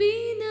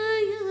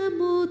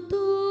వినయము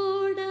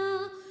తోడా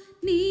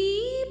నీ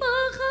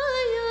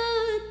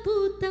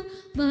మహాయద్భుత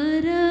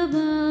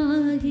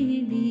వరవాహినికి.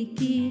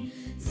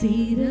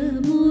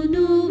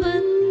 శిరమును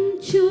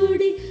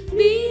వంచుడి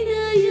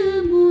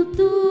వినయము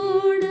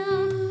తోడా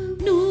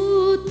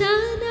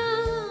నూతన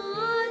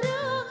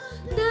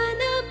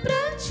ఆరాధన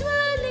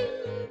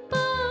ప్రజ్వలింప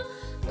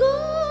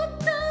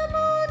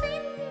గుప్తము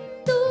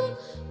నిందు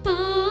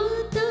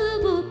పాత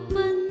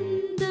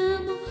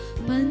ఒప్పందము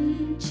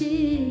పంచేంద్రియములు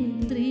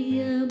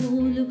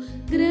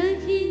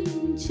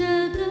గ్రహించగల్గున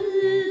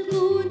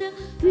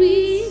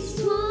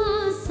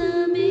విశ్వాసమేగా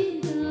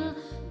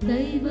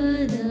దైవ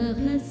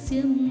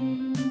రహస్యం.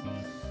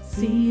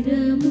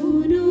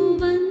 శిరమును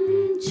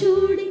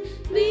వంచుడి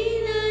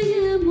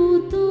వినయము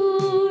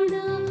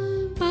తోడా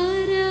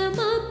పరమ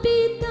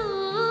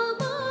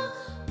పితామా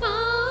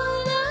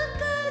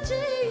పాలక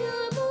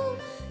జయము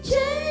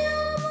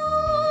జయము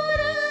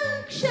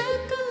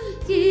రక్షక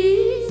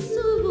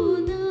యేసువు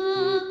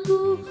నాకు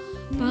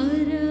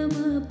పరమ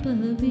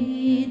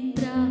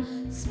పవిత్ర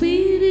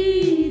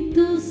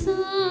స్పిరితు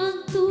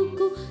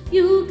సాంతుకు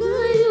యుగ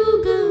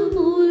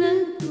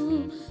యుగములకు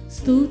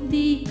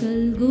స్తుతి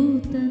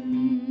కల్గుతన్.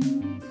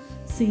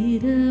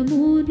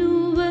 శిరమును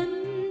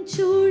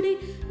వంచుడి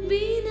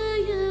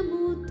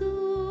వినయము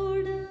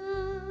తోడా.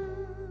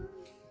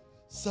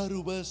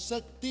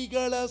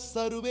 సర్వశక్తిగల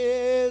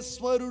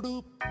సర్వేశ్వరుడు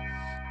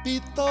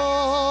పితా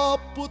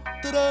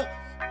పుత్ర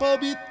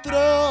పవిత్ర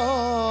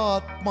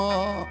ఆత్మ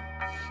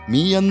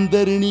మీ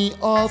అందరినీ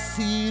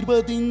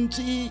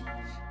ఆశీర్వదించి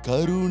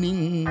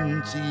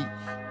కరుణించి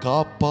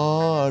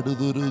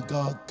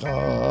కాపాడుదురుగాక.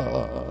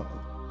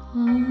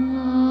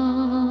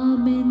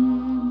 ఆమేన్.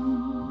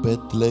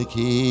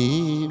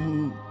 బెత్లెహేము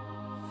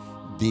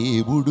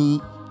దేవుడు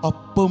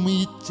అప్పము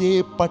ఇచ్చే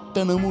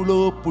పట్టణములో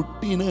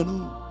పుట్టినను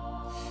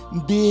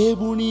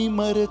దేవుని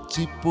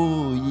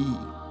మరచిపోయి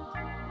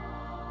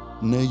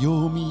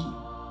నయోమి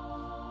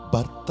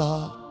భర్త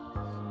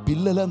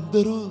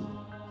పిల్లలందరూ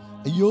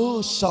అయ్యో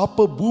శాప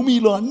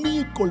భూమిలో అన్నీ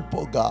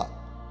కోల్పోగా,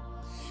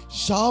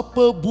 శాప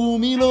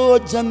భూమిలో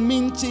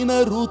జన్మించిన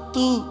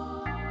రుతు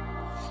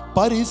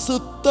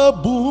పరిశుద్ధ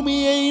భూమి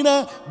అయిన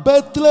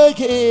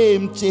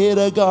బెత్లెహేం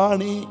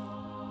చేరగానే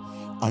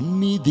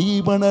అన్ని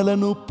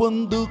దీవెనలను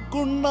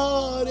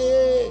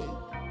పొందుకున్నారే.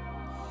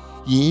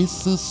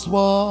 యేసు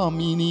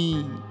స్వామిని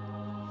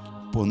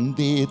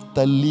పొందే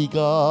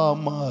తల్లిగా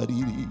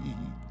మారిరి.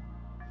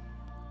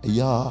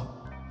 అయ్యా,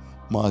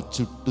 మా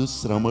చుట్టూ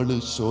శ్రమలు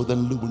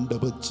శోధనలు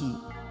ఉండవచ్చు,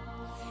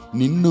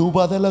 నిన్ను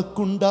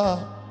వదలకుండా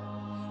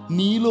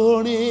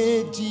నీలోనే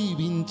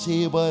జీవించే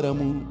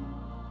వరము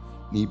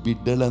నీ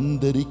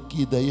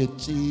బిడ్డలందరికీ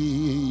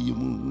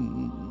దయచేయుము.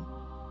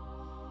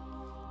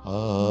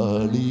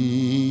 హల్లెలూయా,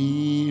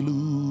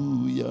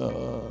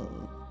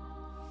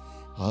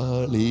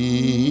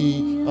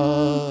 హల్లెలూయా.